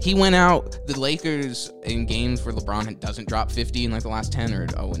 50. He went out. The Lakers in games where LeBron doesn't drop 50 in like the last 10 or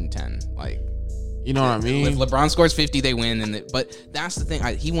 0-10. Like, you know what I mean? If LeBron scores 50, they win. But that's the thing.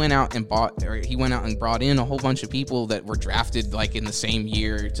 He went out and brought in a whole bunch of people that were drafted like in the same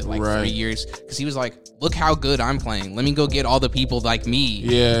year to like 3 years, because he was like, look how good I'm playing. Let me go get all the people like me.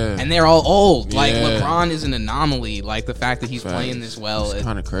 Yeah. And they're all old. Like, LeBron is an anomaly. Like, the fact that he's playing this well. It's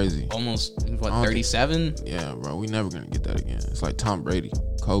kind of crazy. Almost, 37? Yeah, bro. We never going to get that again. It's like Tom Brady,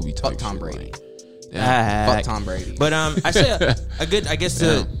 Kobe type. Fuck Tom Brady. Like, fuck Tom Brady. But I say a good, I guess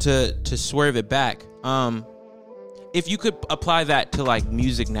to swerve it back. If you could apply that to like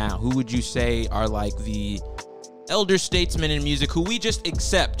music now, who would you say are like the elder statesmen in music who we just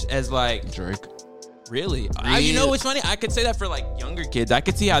accept as like Drake? Really? You know what's funny? I could say that for like younger kids. I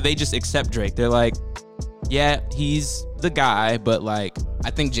could see how they just accept Drake. They're like, yeah, he's the guy, but like,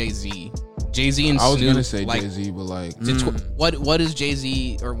 I think Jay-Z and Snoop. I was gonna say like, Jay-Z, but like, what is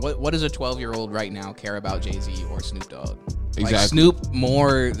Jay-Z, or what does a 12-year-old right now care about Jay-Z or Snoop Dogg? Exactly. Like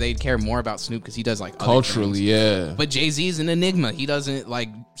Snoop, they'd care more about Snoop because he does like culturally, yeah. But Jay-Z's an enigma. He doesn't like,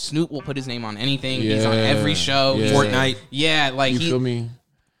 Snoop will put his name on anything. He's on every show. Yeah. Fortnite. Yeah, like you feel me?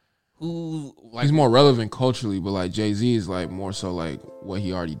 He's more relevant culturally, but like Jay-Z is like more so like what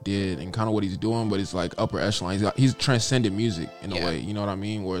he already did and kind of what he's doing, but it's like upper echelon. He's transcended music in a way, you know what I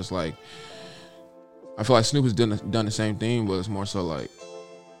mean? Where it's like, I feel like Snoop has done the same thing, but it's more so like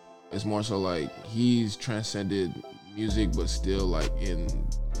he's transcended music, but still like in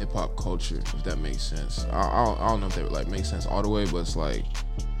hip hop culture, if that makes sense. I don't know if that would like make sense all the way, but it's like,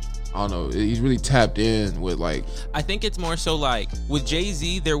 I don't know. He's really tapped in with like. I think it's more so like with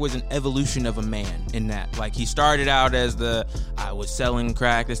Jay-Z, there was an evolution of a man in that. Like he started out as I was selling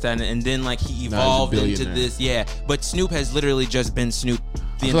crack, this, that, and then like he evolved into this. Yeah, but Snoop has literally just been Snoop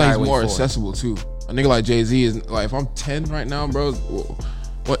the entire way. I feel like he's more forward. accessible too. A nigga like Jay-Z is like, if I'm 10 right now, bro,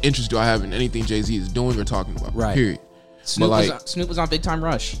 what interest do I have in anything Jay-Z is doing or talking about? Right. Period. Snoop was on Big Time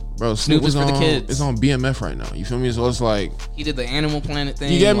Rush. Bro, Snoop was for the kids. It's on BMF right now. You feel me? So it's like, he did the Animal Planet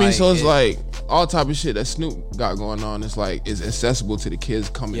thing. You get me? So it's like all type of shit that Snoop got going on. It's like is accessible to the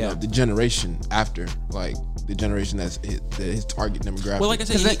kids coming up, the generation after, like the generation that's his target demographic. Well, like I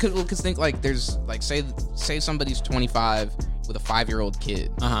said, because think like there's like say somebody's 25 with a 5-year-old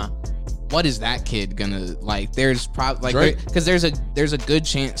kid. What is that kid gonna like? There's probably like because there's a good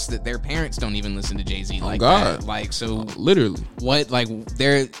chance that their parents don't even listen to Jay-Z like that. Like, so literally, what like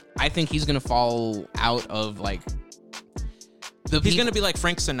I think he's gonna fall out of like. He's gonna be like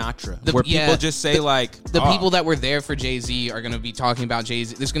Frank Sinatra, where people just say people that were there for Jay-Z are gonna be talking about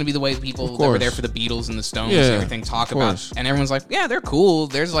Jay-Z. There's gonna be the way people that were there for the Beatles and the Stones and everything talk about, and everyone's like, yeah, they're cool.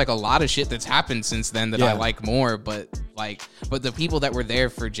 There's like a lot of shit that's happened since then that I like more, but the people that were there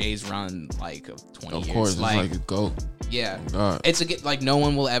for Jay's run like of 20 years, of course, it's like a GOAT. Yeah, it's like no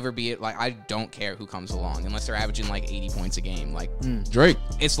one will ever be it. Like I don't care who comes along unless they're averaging like 80 points a game. Like Drake,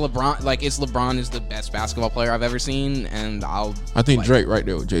 it's LeBron. Like LeBron is the best basketball player I've ever seen, and I think Drake right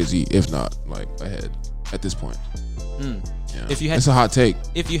there with Jay-Z, if not like ahead at this point. Yeah. It's a hot take.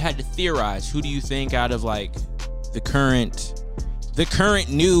 If you had to theorize, who do you think out of like the current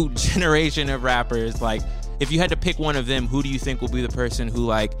new generation of rappers, like if you had to pick one of them, who do you think will be the person who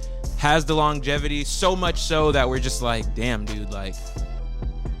like has the longevity so much so that we're just like, damn, dude, like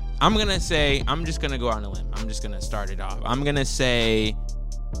I'm just gonna go on a limb. I'm just gonna start it off. I'm gonna say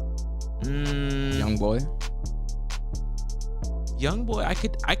Youngboy.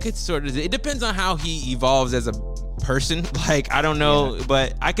 I could sort of, it depends on how he evolves as a person. Like, I don't know,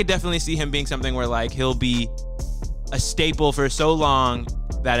 but I could definitely see him being something where like he'll be a staple for so long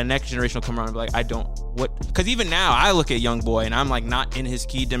that a next generation will come around and be like, because even now I look at Youngboy and I'm like not in his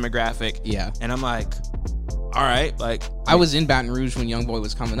key demographic. Yeah. And I'm like, all right, like I was in Baton Rouge when Youngboy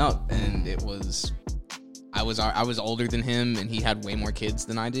was coming up, and I was older than him, and he had way more kids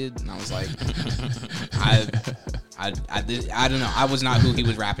than I did, and I was like, I don't know. I was not who he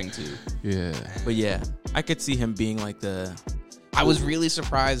was rapping to. Yeah. But yeah, I could see him being like I was really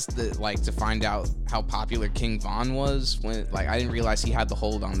surprised that like to find out how popular King Von was when like I didn't realize he had the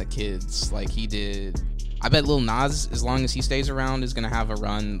hold on the kids like he did. I bet Lil Nas, as long as he stays around, is gonna have a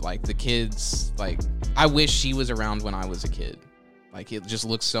run. Like the kids, like I wish he was around when I was a kid. Like it just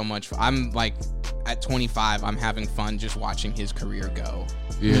looks so much. I'm like at 25, I'm having fun just watching his career go.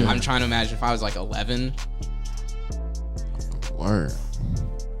 Yeah. I'm trying to imagine if I was like 11. Word.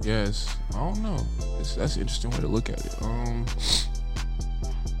 Yes. I don't know. That's an interesting way to look at it.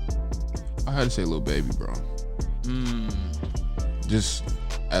 I had to say Lil Baby, bro. Just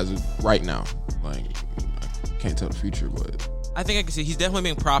as of right now, like I can't tell the future, but I think I can see he's definitely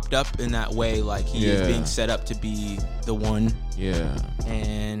being propped up in that way. Like he is being set up to be the one. Yeah.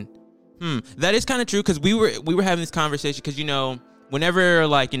 And that is kind of true because we were having this conversation because whenever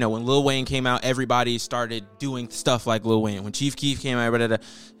like when Lil Wayne came out, everybody started doing stuff like Lil Wayne. When Chief Keef came out,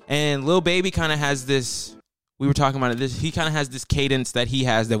 and Lil Baby kind of has this. We were talking about it. He kind of has this cadence that he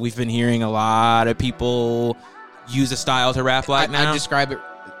has that we've been hearing a lot of people use a style to rap like now. I describe it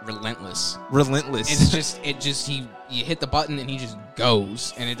relentless. You hit the button and he just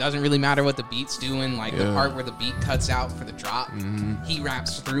goes, and it doesn't really matter what the beat's doing. Like the part where the beat cuts out for the drop, he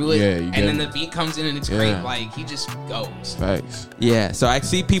raps through it, and then the beat comes in and it's great. Like he just goes. Facts. Yeah, so I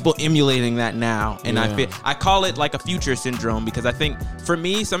see people emulating that now, and I call it like a Future syndrome because I think for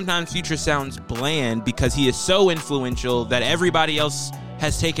me sometimes Future sounds bland because he is so influential that everybody else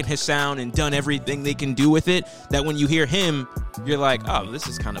has taken his sound and done everything they can do with it, that when you hear him, you're like, oh, this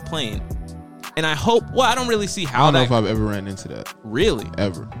is kind of plain. And I hope, I don't really see how I don't know if I've ever ran into that. Really?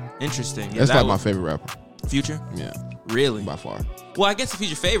 Ever. Interesting. Yeah, that's like my favorite rapper. Future? Yeah. Really? By far. Well, I guess if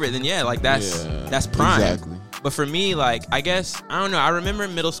he's your favorite, then that's prime. Exactly. But for me, like, I guess, I don't know. I remember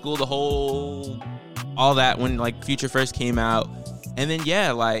in middle school, all that when, like, Future first came out. And then,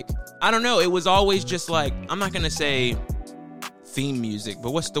 like, I don't know. It was always just, like, I'm not going to say theme music,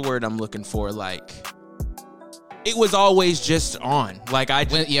 but what's the word I'm looking for? Like, it was always just on. Like,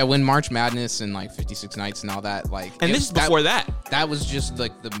 when March Madness and, like, 56 Nights and all that, like. And this is before that. That was just,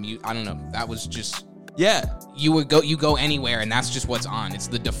 like, I don't know. That was just. Yeah. You go anywhere, and that's just what's on. It's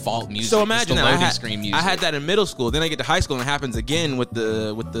the default music. So imagine it's the loading screen music. I had that in middle school. Then I get to high school, and it happens again with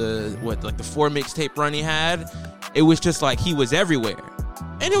the 4 mixtape run he had. It was just like he was everywhere,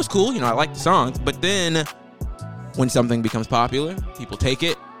 and it was cool. I like the songs, but then when something becomes popular, people take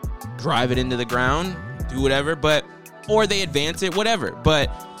it, drive it into the ground, do whatever, or they advance it, whatever.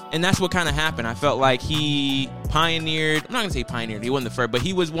 And that's what kind of happened. I felt like he pioneered. I'm not gonna say pioneered. He wasn't the first, but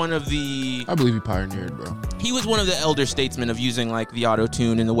he was one of the. I believe he pioneered, bro. He was one of the elder statesmen of using like the auto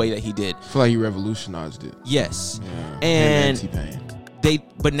tune in the way that he did. I feel like he revolutionized it. Yes, yeah. And T-Pain.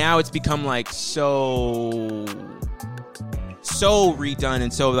 But now it's become like so redone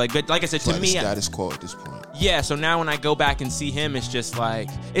and so like. But like I said, to me, status quo at this point. Yeah, so now when I go back and see him, it's just like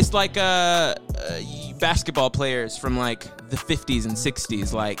basketball players from like the 50s and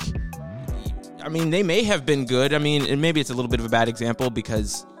 60s. Like, I mean, they may have been good. I mean, and maybe it's a little bit of a bad example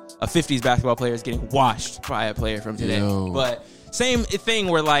because a 50s basketball player is getting washed by a player from today. But same thing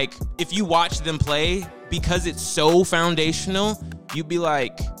where like if you watch them play, because it's so foundational, you'd be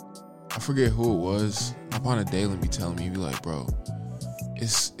like, I forget who it was. My partner Dalen be telling me, he be like, bro,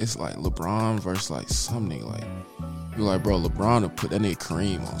 it's like LeBron versus like some nigga. Like, you like, bro, LeBron would put that nigga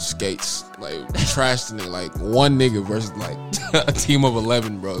Kareem on skates. Like, trash the nigga. Like, one nigga versus like a team of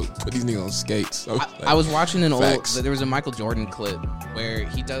 11, bro. Put these niggas on skates. So, I was watching an there was a Michael Jordan clip where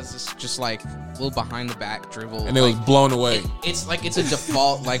he does this just like little behind the back dribble. And it was blown away. It's like, it's a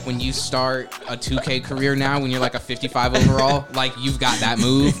default, like when you start a 2K career now, when you're like a 55 overall, like you've got that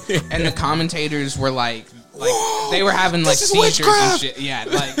move. And the commentators were like they were having like seizures and shit. Yeah,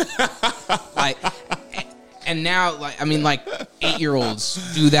 like and now like I mean like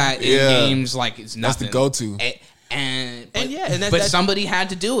 8-year-olds do that in games like it's nothing. That's the go-to. But somebody had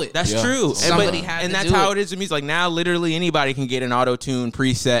to do it. That's true. Somebody had to do it. And that's how it is with music. Like now, literally anybody can get an auto-tune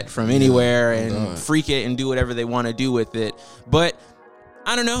preset from anywhere and freak it and do whatever they want to do with it. But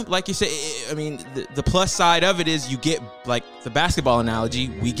I don't know. Like you say, I mean, the plus side of it is you get, like the basketball analogy,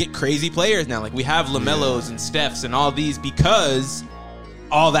 we get crazy players now. Like we have LaMelos and Stephs and all these because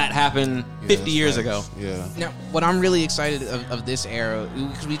all that happened 50 years ago. Yeah. Now, what I'm really excited of this era,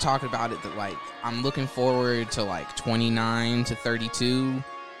 because we talked about it, that like I'm looking forward to like 29 to 32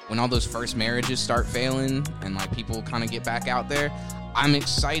 when all those first marriages start failing and like people kind of get back out there. I'm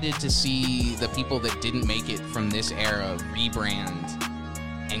excited to see the people that didn't make it from this era rebrand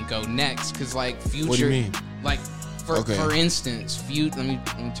and go next, because like Future. What do you mean? Like for instance, let me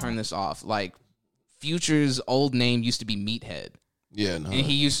turn this off. Like Future's old name used to be Meathead. Yeah, no. And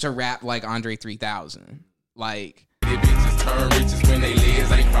he used to rap like Andre 3000. Like, but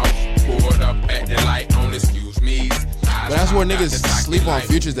that's where niggas sleep on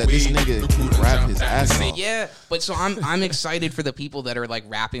Futures, that this nigga rap his ass off. Yeah, but so I'm excited for the people that are like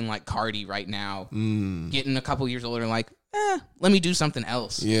rapping like Cardi right now, getting a couple years older, and like, let me do something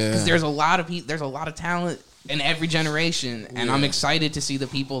else. Yeah, because there's a lot of talent in every generation, and I'm excited to see the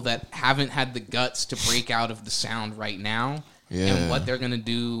people that haven't had the guts to break out of the sound right now. Yeah. And what they're gonna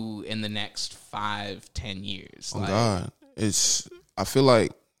do in the next 5-10 years. Oh God, I feel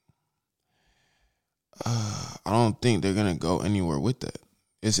like I don't think they're gonna go anywhere with that.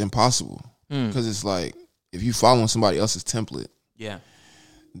 It's impossible because it's like if you following somebody else's template, Yeah.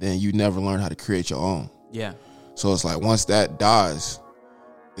 then you never learn how to create your own. Yeah. So it's like once that dies,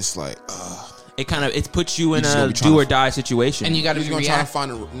 it's like It puts you in just gonna a be trying do or to- die situation. And you got to you're be gonna try to reactive.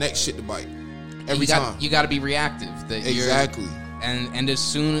 find the next shit to bite every time. You got to be reactive. That Exactly. And as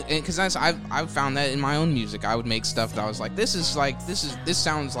soon, because I've found that in my own music, I would make stuff that I was like, this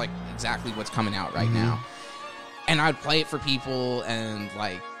sounds like exactly what's coming out right now, and I'd play it for people, and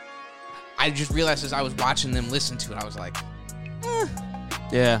like, I just realized as I was watching them listen to it, I was like,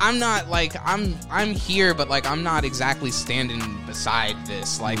 yeah. I'm not like I'm here, but like I'm not exactly standing beside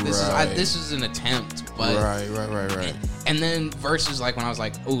this. Like Right. this is an attempt, but Right. and then versus like when I was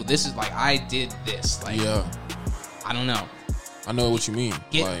like, oh, this is like I did this, like Yeah, I don't know. I know what you mean.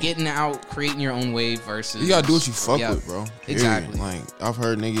 Like, Getting out, creating your own wave versus you gotta do what you fuck Yeah, with, bro. Period. exactly. Like I've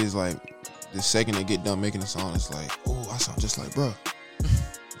heard niggas like the second they get done making a song, it's like, oh, I sound just like bro.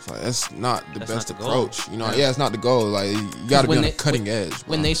 It's like that's not the That's best not the goal. approach. You know, yeah, it's not the goal. Like you gotta be when on they- the cutting edge. Bro.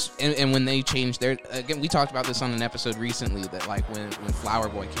 when they and when they changed their again, we talked about this on an episode recently that like when Flower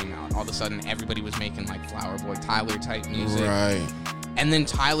Boy came out, all of a sudden everybody was making like Flower Boy, Tyler type music, right. and then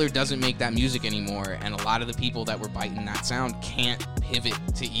Tyler doesn't make that music anymore, and a lot of the people that were biting that sound can't pivot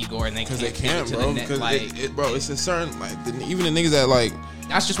to Igor, and they Because can't they can't, pivot to bro. the net, Because like bro, it's a certain like even the niggas that like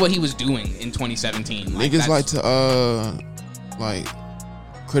that's just what he was doing in 2017. niggas that's- like to like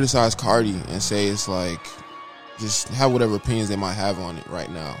criticize Cardi and say it's like just have whatever opinions they might have on it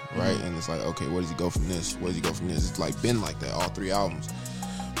right now, right? And it's like, okay, where does he go from this? Where does he go from this? It's like been like that all 3 albums,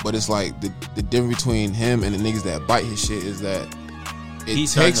 but it's like the difference between him and the niggas that bite his shit is that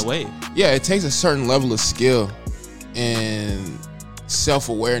He's starting the wave. Yeah, it takes a certain level of skill and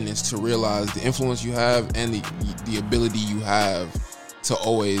self-awareness to realize the influence you have and the ability you have to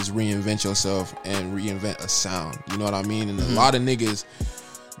always reinvent yourself and reinvent a sound. You know what I mean? And a lot of niggas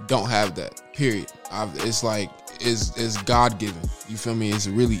don't have that. Period. It's like it's God-given. You feel me? It's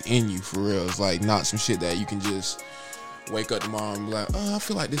really in you for real. It's like not some shit that you can just wake up tomorrow and be like, oh, I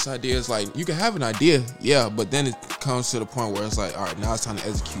feel like this idea is like, you can have an idea, yeah, but then it comes to the point where it's like, all right, now it's time to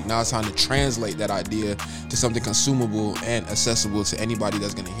execute. Now it's time to translate that idea to something consumable and accessible to anybody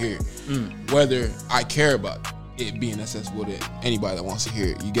that's gonna hear it. Whether I care about it being accessible to anybody that wants to hear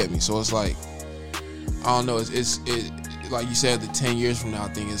it, you get me? So it's like, I don't know, it's like you said, the 10 years from now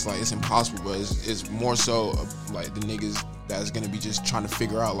thing is like, it's impossible, but it's more so like the niggas that's gonna be just trying to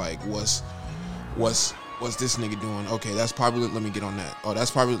figure out like what's this nigga doing? Okay, that's probably, let me get on that. Oh,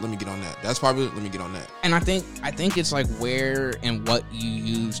 that's probably, let me get on that. That's probably, let me get on that. And I think it's like where and what you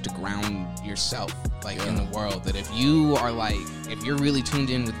use to ground yourself, like in the world. That if you are like, if you're really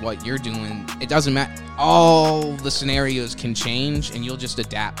tuned in with what you're doing, it doesn't matter. All the scenarios can change, and you'll just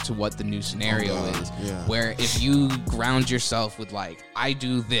adapt to what the new scenario is. Yeah. Where if you ground yourself with like, I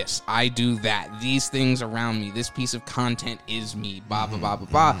do this, I do that, these things around me, this piece of content is me, blah blah blah blah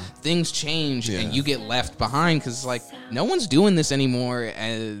blah. Things change, and you get left behind because it's like no one's doing this anymore,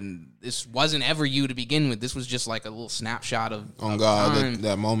 and this wasn't ever you to begin with. This was just like a little snapshot of On of God, time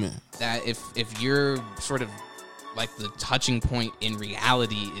that moment. that if you're sort of like the touching point in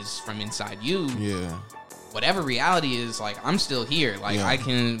reality is from inside you, Yeah. whatever reality is, like I'm still here, like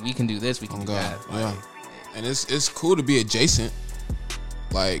Yeah. we can do this, we can On do God. that, Yeah. like, And it's cool to be adjacent.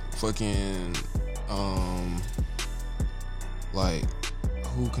 Like fucking like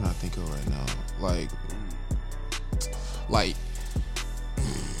who can I think of right now?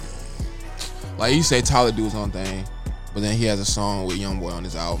 Like you say Tyler do his own thing, but then he has a song with YoungBoy on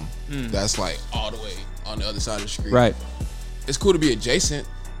his album. That's like all the way on the other side of the street. Right. It's cool to be adjacent.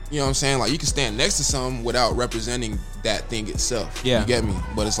 You know what I'm saying? Like you can stand next to something without representing that thing itself. Yeah. You get me?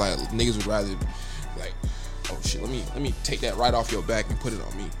 But it's like niggas would rather like, oh shit, let me take that right off your back and put it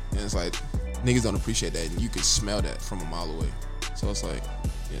on me. And it's like niggas don't appreciate that, and you can smell that from a mile away. So it's like,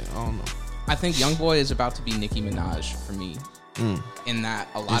 yeah, I don't know. I think YoungBoy is about to be Nicki Minaj for me, in that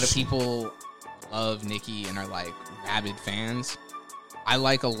a lot of people love Nicki and are like rabid fans. I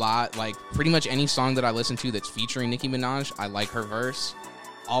like a lot, like pretty much any song that I listen to that's featuring Nicki Minaj, I like her verse.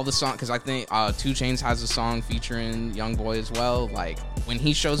 All the song, because I think 2 Chainz has a song featuring YoungBoy as well. Like when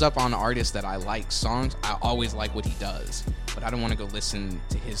he shows up on artists that I like songs, I always like what he does, but I don't want to go listen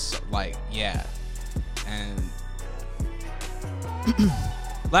to his like, yeah. And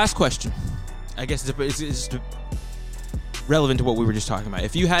Last question. I guess it's relevant to what we were just talking about.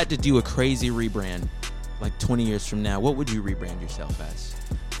 If you had to do a crazy rebrand, like 20 years from now, what would you rebrand yourself as?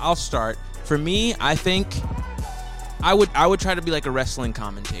 I'll start. For me, I think I would try to be like a wrestling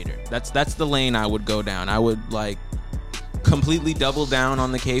commentator. That's the lane I would go down. I would like completely double down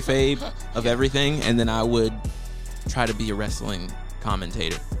on the kayfabe of everything, and then I would try to be a wrestling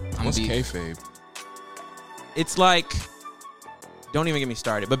commentator. What's kayfabe? it's like, don't even get me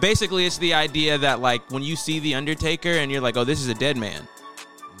started. But basically, it's the idea that like when you see the Undertaker and you're like, oh, this is a dead man.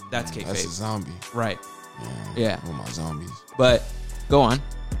 That's kayfabe. That's a zombie. Right. Yeah. With my zombies. But go on.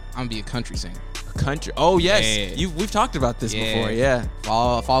 I'm gonna be a country singer. Country. Oh yes, Yeah. we've talked about this before. Yeah. If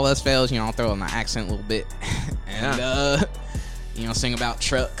all else fails, I'll throw in my accent a little bit, and sing about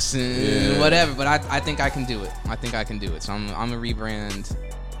trucks and whatever. But I think I can do it. So I'm a rebrand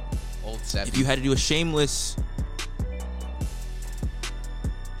Old Seppi. If you had to do a shameless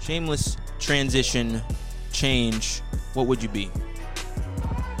transition change, what would you be?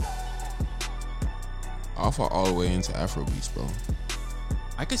 I'll fall all the way into Afrobeats, bro.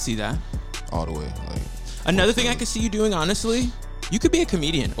 I could see that. All the way. Like Another thing I could see you doing, honestly, you could be a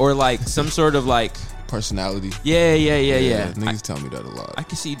comedian or like some sort of like personality. Yeah. Niggas tell me that a lot. I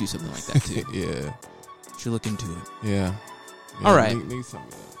could see you do something like that too. Yeah. Should look into it. Yeah. All right. Niggas tell me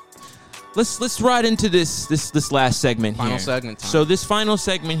that. Let's ride into this last segment Final here. segment time. So this final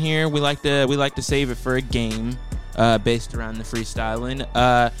segment here, we like to save it for a game based around the freestyling.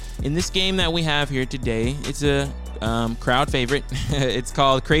 In this game that we have here today, it's a crowd favorite. It's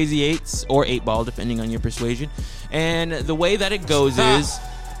called Crazy Eights or 8 Ball, depending on your persuasion. And the way that it goes is,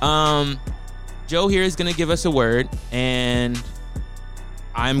 Joe here is gonna give us a word, and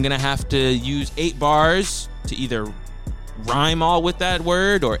I'm gonna have to use 8 bars to either rhyme all with that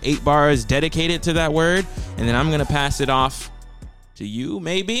word or 8 bars dedicated to that word, and then I'm gonna pass it off to you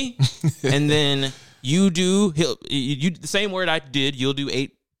maybe, and then you do the same word I did. You'll do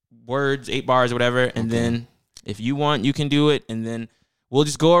 8 words, 8 bars or whatever, and then if you want, you can do it, and then we'll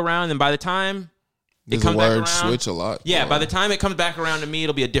just go around, and by the time Does it comes the back word around, switch a lot? yeah, or? by the time it comes back around to me,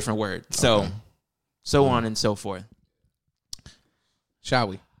 it'll be a different word. So so on and so forth. Shall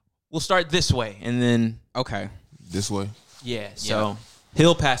we? We'll start this way, and then Okay. This way, yeah. So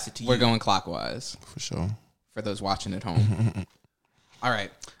he'll pass it to you. We're going clockwise for sure. for those watching at home. All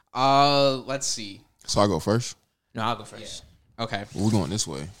right. Let's see. So I go first. No, I'll go first. Okay. We're going this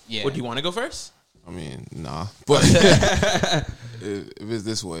way. Yeah. What do you want to go first? I mean, nah. But if it's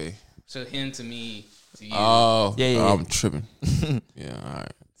this way. So him to me to you. Oh, Yeah. I'm tripping. Yeah, all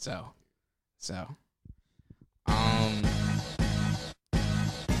right. So.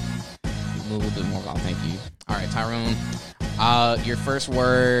 A little bit more. Thank you. All right, Tyrone. Your first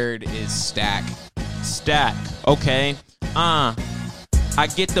word is stack. Stack. Okay. I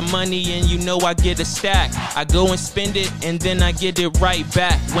get the money and you know I get a stack. I go and spend it and then I get it right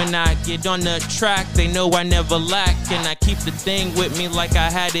back. When I get on the track, they know I never lack. And I keep the thing with me like I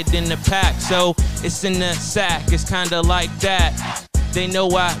had it in the pack. So it's in the sack, it's kinda like that. They know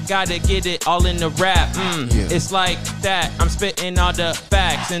I gotta get it all in the rap. It's like that. I'm spitting all the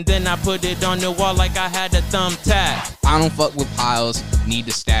facts and then I put it on the wall like I had a thumbtack. I don't fuck with piles. Need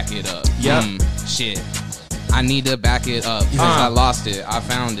to stack it up. Yep. Shit. I need to back it up because I lost it. I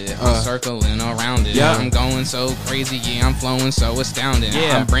found it. I'm circling around it. Yeah. I'm going so crazy. Yeah, I'm flowing so astounding.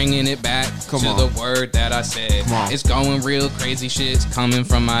 Yeah. I'm bringing it back to the word that I said. Come on. It's going real crazy. Shit's coming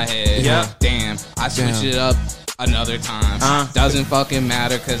from my head. Yeah. Damn. I switch it up another time. Doesn't fucking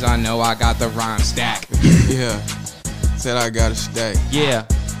matter because I know I got the rhyme stack. Yeah. Said I got a stack. Yeah.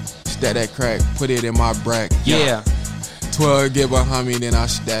 Stack that crack. Put it in my brack. Yeah. 12 get behind me, then I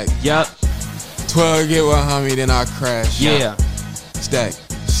stack. Yup. 12 get behind me, then I crash. Yeah. Stack.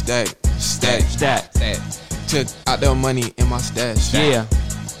 Stack. Stack. Stack. Stack. Took out the money in my stash. Yeah.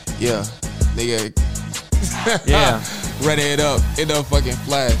 Yeah. Nigga. Yeah. Read it up in the fucking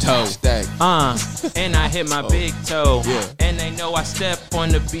flash. Toe. Stack. And I hit my big toe. Yeah. And they know I step on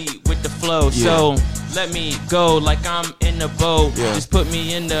the beat with the flow. So let me go like I'm in a boat. Yeah. Just put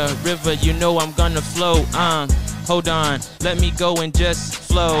me in the river, you know I'm gonna float. Hold on, let me go and just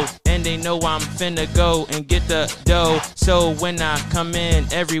flow. And they know I'm finna go and get the dough. So when I come in,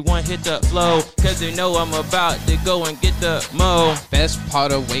 everyone hit the flow. Cause they know I'm about to go and get the mo. Best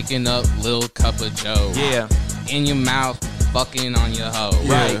part of waking up, little cup of Joe. Yeah. In your mouth, fucking on your hoe.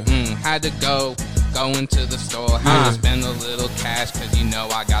 Yeah. Right. Had to go into the store. Had to spend a little cash cause you know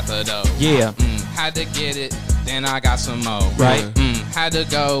I got the dough. Yeah. Had to get it, then I got some more. Right. Had to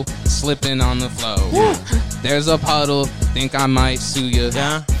go, slipping on the flow. There's a puddle, think I might sue ya.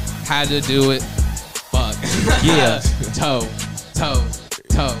 Yeah. Had to do it, fuck. Yeah. Toe.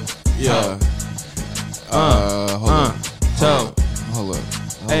 Yeah. Hold up.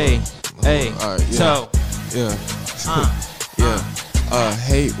 Hey. All right. Yeah. Toe. Yeah. Yeah.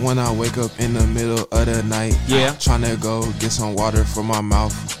 Hate when I wake up in the middle of the night. Yeah. Tryna go get some water for my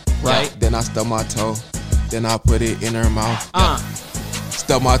mouth. Right. Then I stub my toe. Then I put it in her mouth.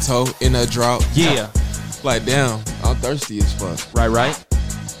 Stub my toe in a drought. Yeah. Like, damn, I'm thirsty as fuck. Right.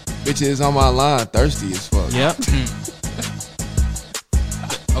 Bitches on my line, thirsty as fuck. Yep.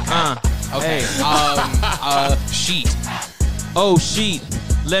 Okay. Sheet. Oh, sheet.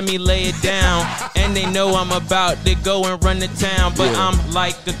 Let me lay it down. And they know I'm about to go and run the town. But I'm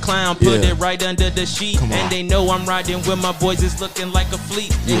like a clown. Put it right under the sheet. And they know I'm riding with my boys. It's looking like a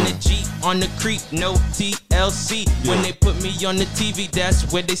fleet. In the Jeep, on the creep. No TLC. When they put me on the TV,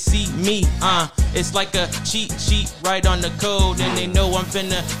 that's where they see me. It's like a cheat sheet right on the code. And they know I'm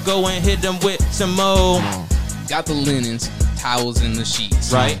finna go and hit them with some more. Got the linens, towels, and the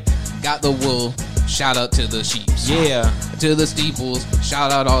sheets. Right. Got the wool. Shout out to the sheeps. Yeah. To the steeples.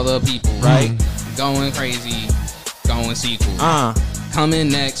 Shout out all the people. Right. Going crazy. Going sequel. Coming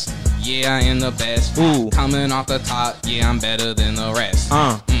next. Yeah, I am the best. Ooh. Coming off the top. Yeah, I'm better than the rest.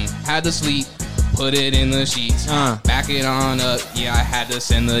 Had to sleep. Put it in the sheets. Back it on up. Yeah, I had to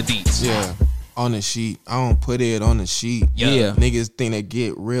send the deets. Yeah. On the sheet. I don't put it on the sheet. Yeah. Niggas think they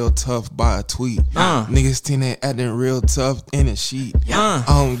get real tough by a tweet. Niggas think they acting real tough in a sheet. I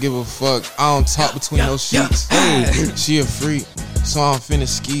don't give a fuck. I don't talk between those sheets. Hey. She a freak, so I'm finna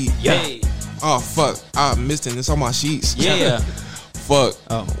ski. Hey. Oh fuck, I missed it. It's on my sheets. Yeah. Fuck.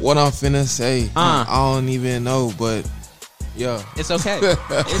 What I'm finna say. I don't even know, but yeah. It's okay.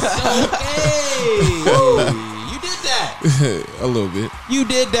 It's okay. You did that. A little bit. You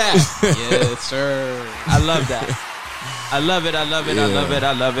did that. Yes, sir. I love that. I love it. I love it. I Yeah. love it.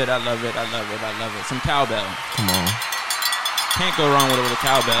 I love it. I love it. I love it. I love it. Some cowbell. Come on. Can't go wrong with a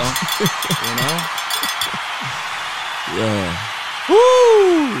cowbell. You know? Yeah. Woo!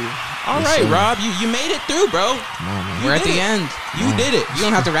 All Yes, right, sir. Rob, you made it through, bro. Come on, man. We're at did the it. end. You did it. You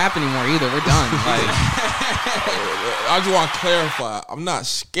don't have to rap anymore either. We're done. Like, I just want to clarify. I'm not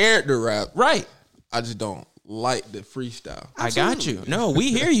scared to rap. Right. I just don't like the freestyle. I got you. No,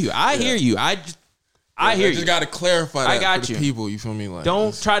 we hear you. I hear you. I hear just you. got to clarify that I got for the you. people. You feel me? Like,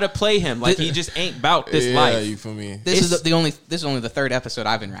 Don't try to play him like he just ain't about this yeah, life. you feel me? this is only the third episode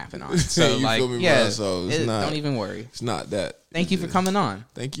I've been rapping on. So You like, feel me, bro? yeah. So it's not- don't even worry. It's not that. Thank you for coming on.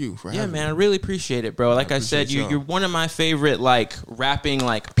 Thank you for Yeah, having man, I me. really appreciate it, bro. Like I said, appreciate y'all. you're one of my favorite like rapping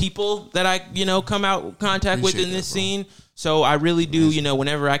like people that I come out contact with Appreciate in this that, bro. scene. So I really do,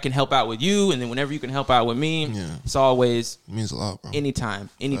 whenever I can help out with you, and then whenever you can help out with me, Yeah. it's always It means a lot, bro. anytime,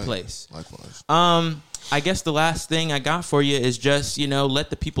 any place. Likewise. I guess the last thing I got for you is just, let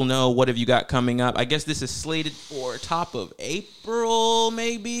the people know what have you got coming up. I guess this is slated for top of April,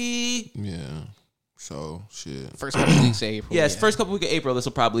 maybe. Yeah. So, shit. First couple weeks of April. Yes, first couple weeks of April, this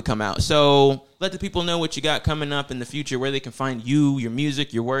will probably come out. So let the people know what you got coming up in the future, where they can find you, your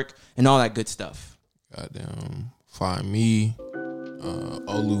music, your work, and all that good stuff. Goddamn. Find me,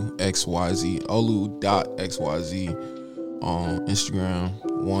 OluXYZ, Olu.xyz on Instagram,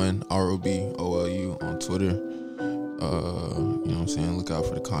 ROBOLU on Twitter. You know what I'm saying? Look out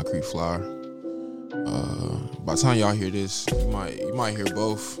for the Concrete Flower. By the time y'all hear this, you might hear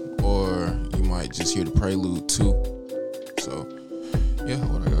both, or you might just hear the prelude too. So, yeah,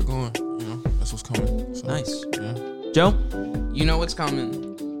 what I got going, that's what's coming. So, Nice. Yeah. Joe? You know what's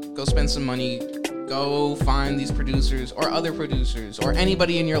coming. Go spend some money. Go find these producers or other producers or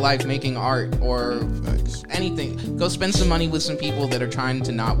anybody in your life making art or Facts. anything. Go spend some money with some people that are trying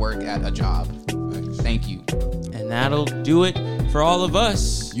to not work at a job. Facts. Thank you. And that'll do it for all of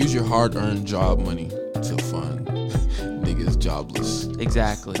us. Use your hard-earned job money to fund niggas jobless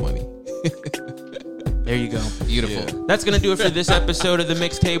Exactly. money. There you go. Beautiful. Yeah. That's going to do it for this episode of The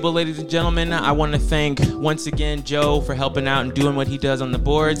Mixtable, ladies and gentlemen. I want to thank, once again, Joe for helping out and doing what he does on the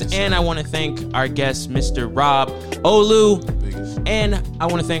boards. And I want to thank our guest, Mr. Rob Olu. Biggest. And I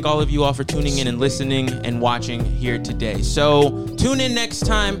want to thank all of you all for tuning in and listening and watching here today. So tune in next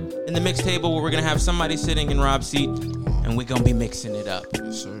time in The Mixtable, where we're going to have somebody sitting in Rob's seat, and we're going to be mixing it up.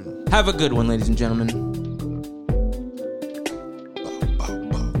 Yes, sir. Have a good one, ladies and gentlemen.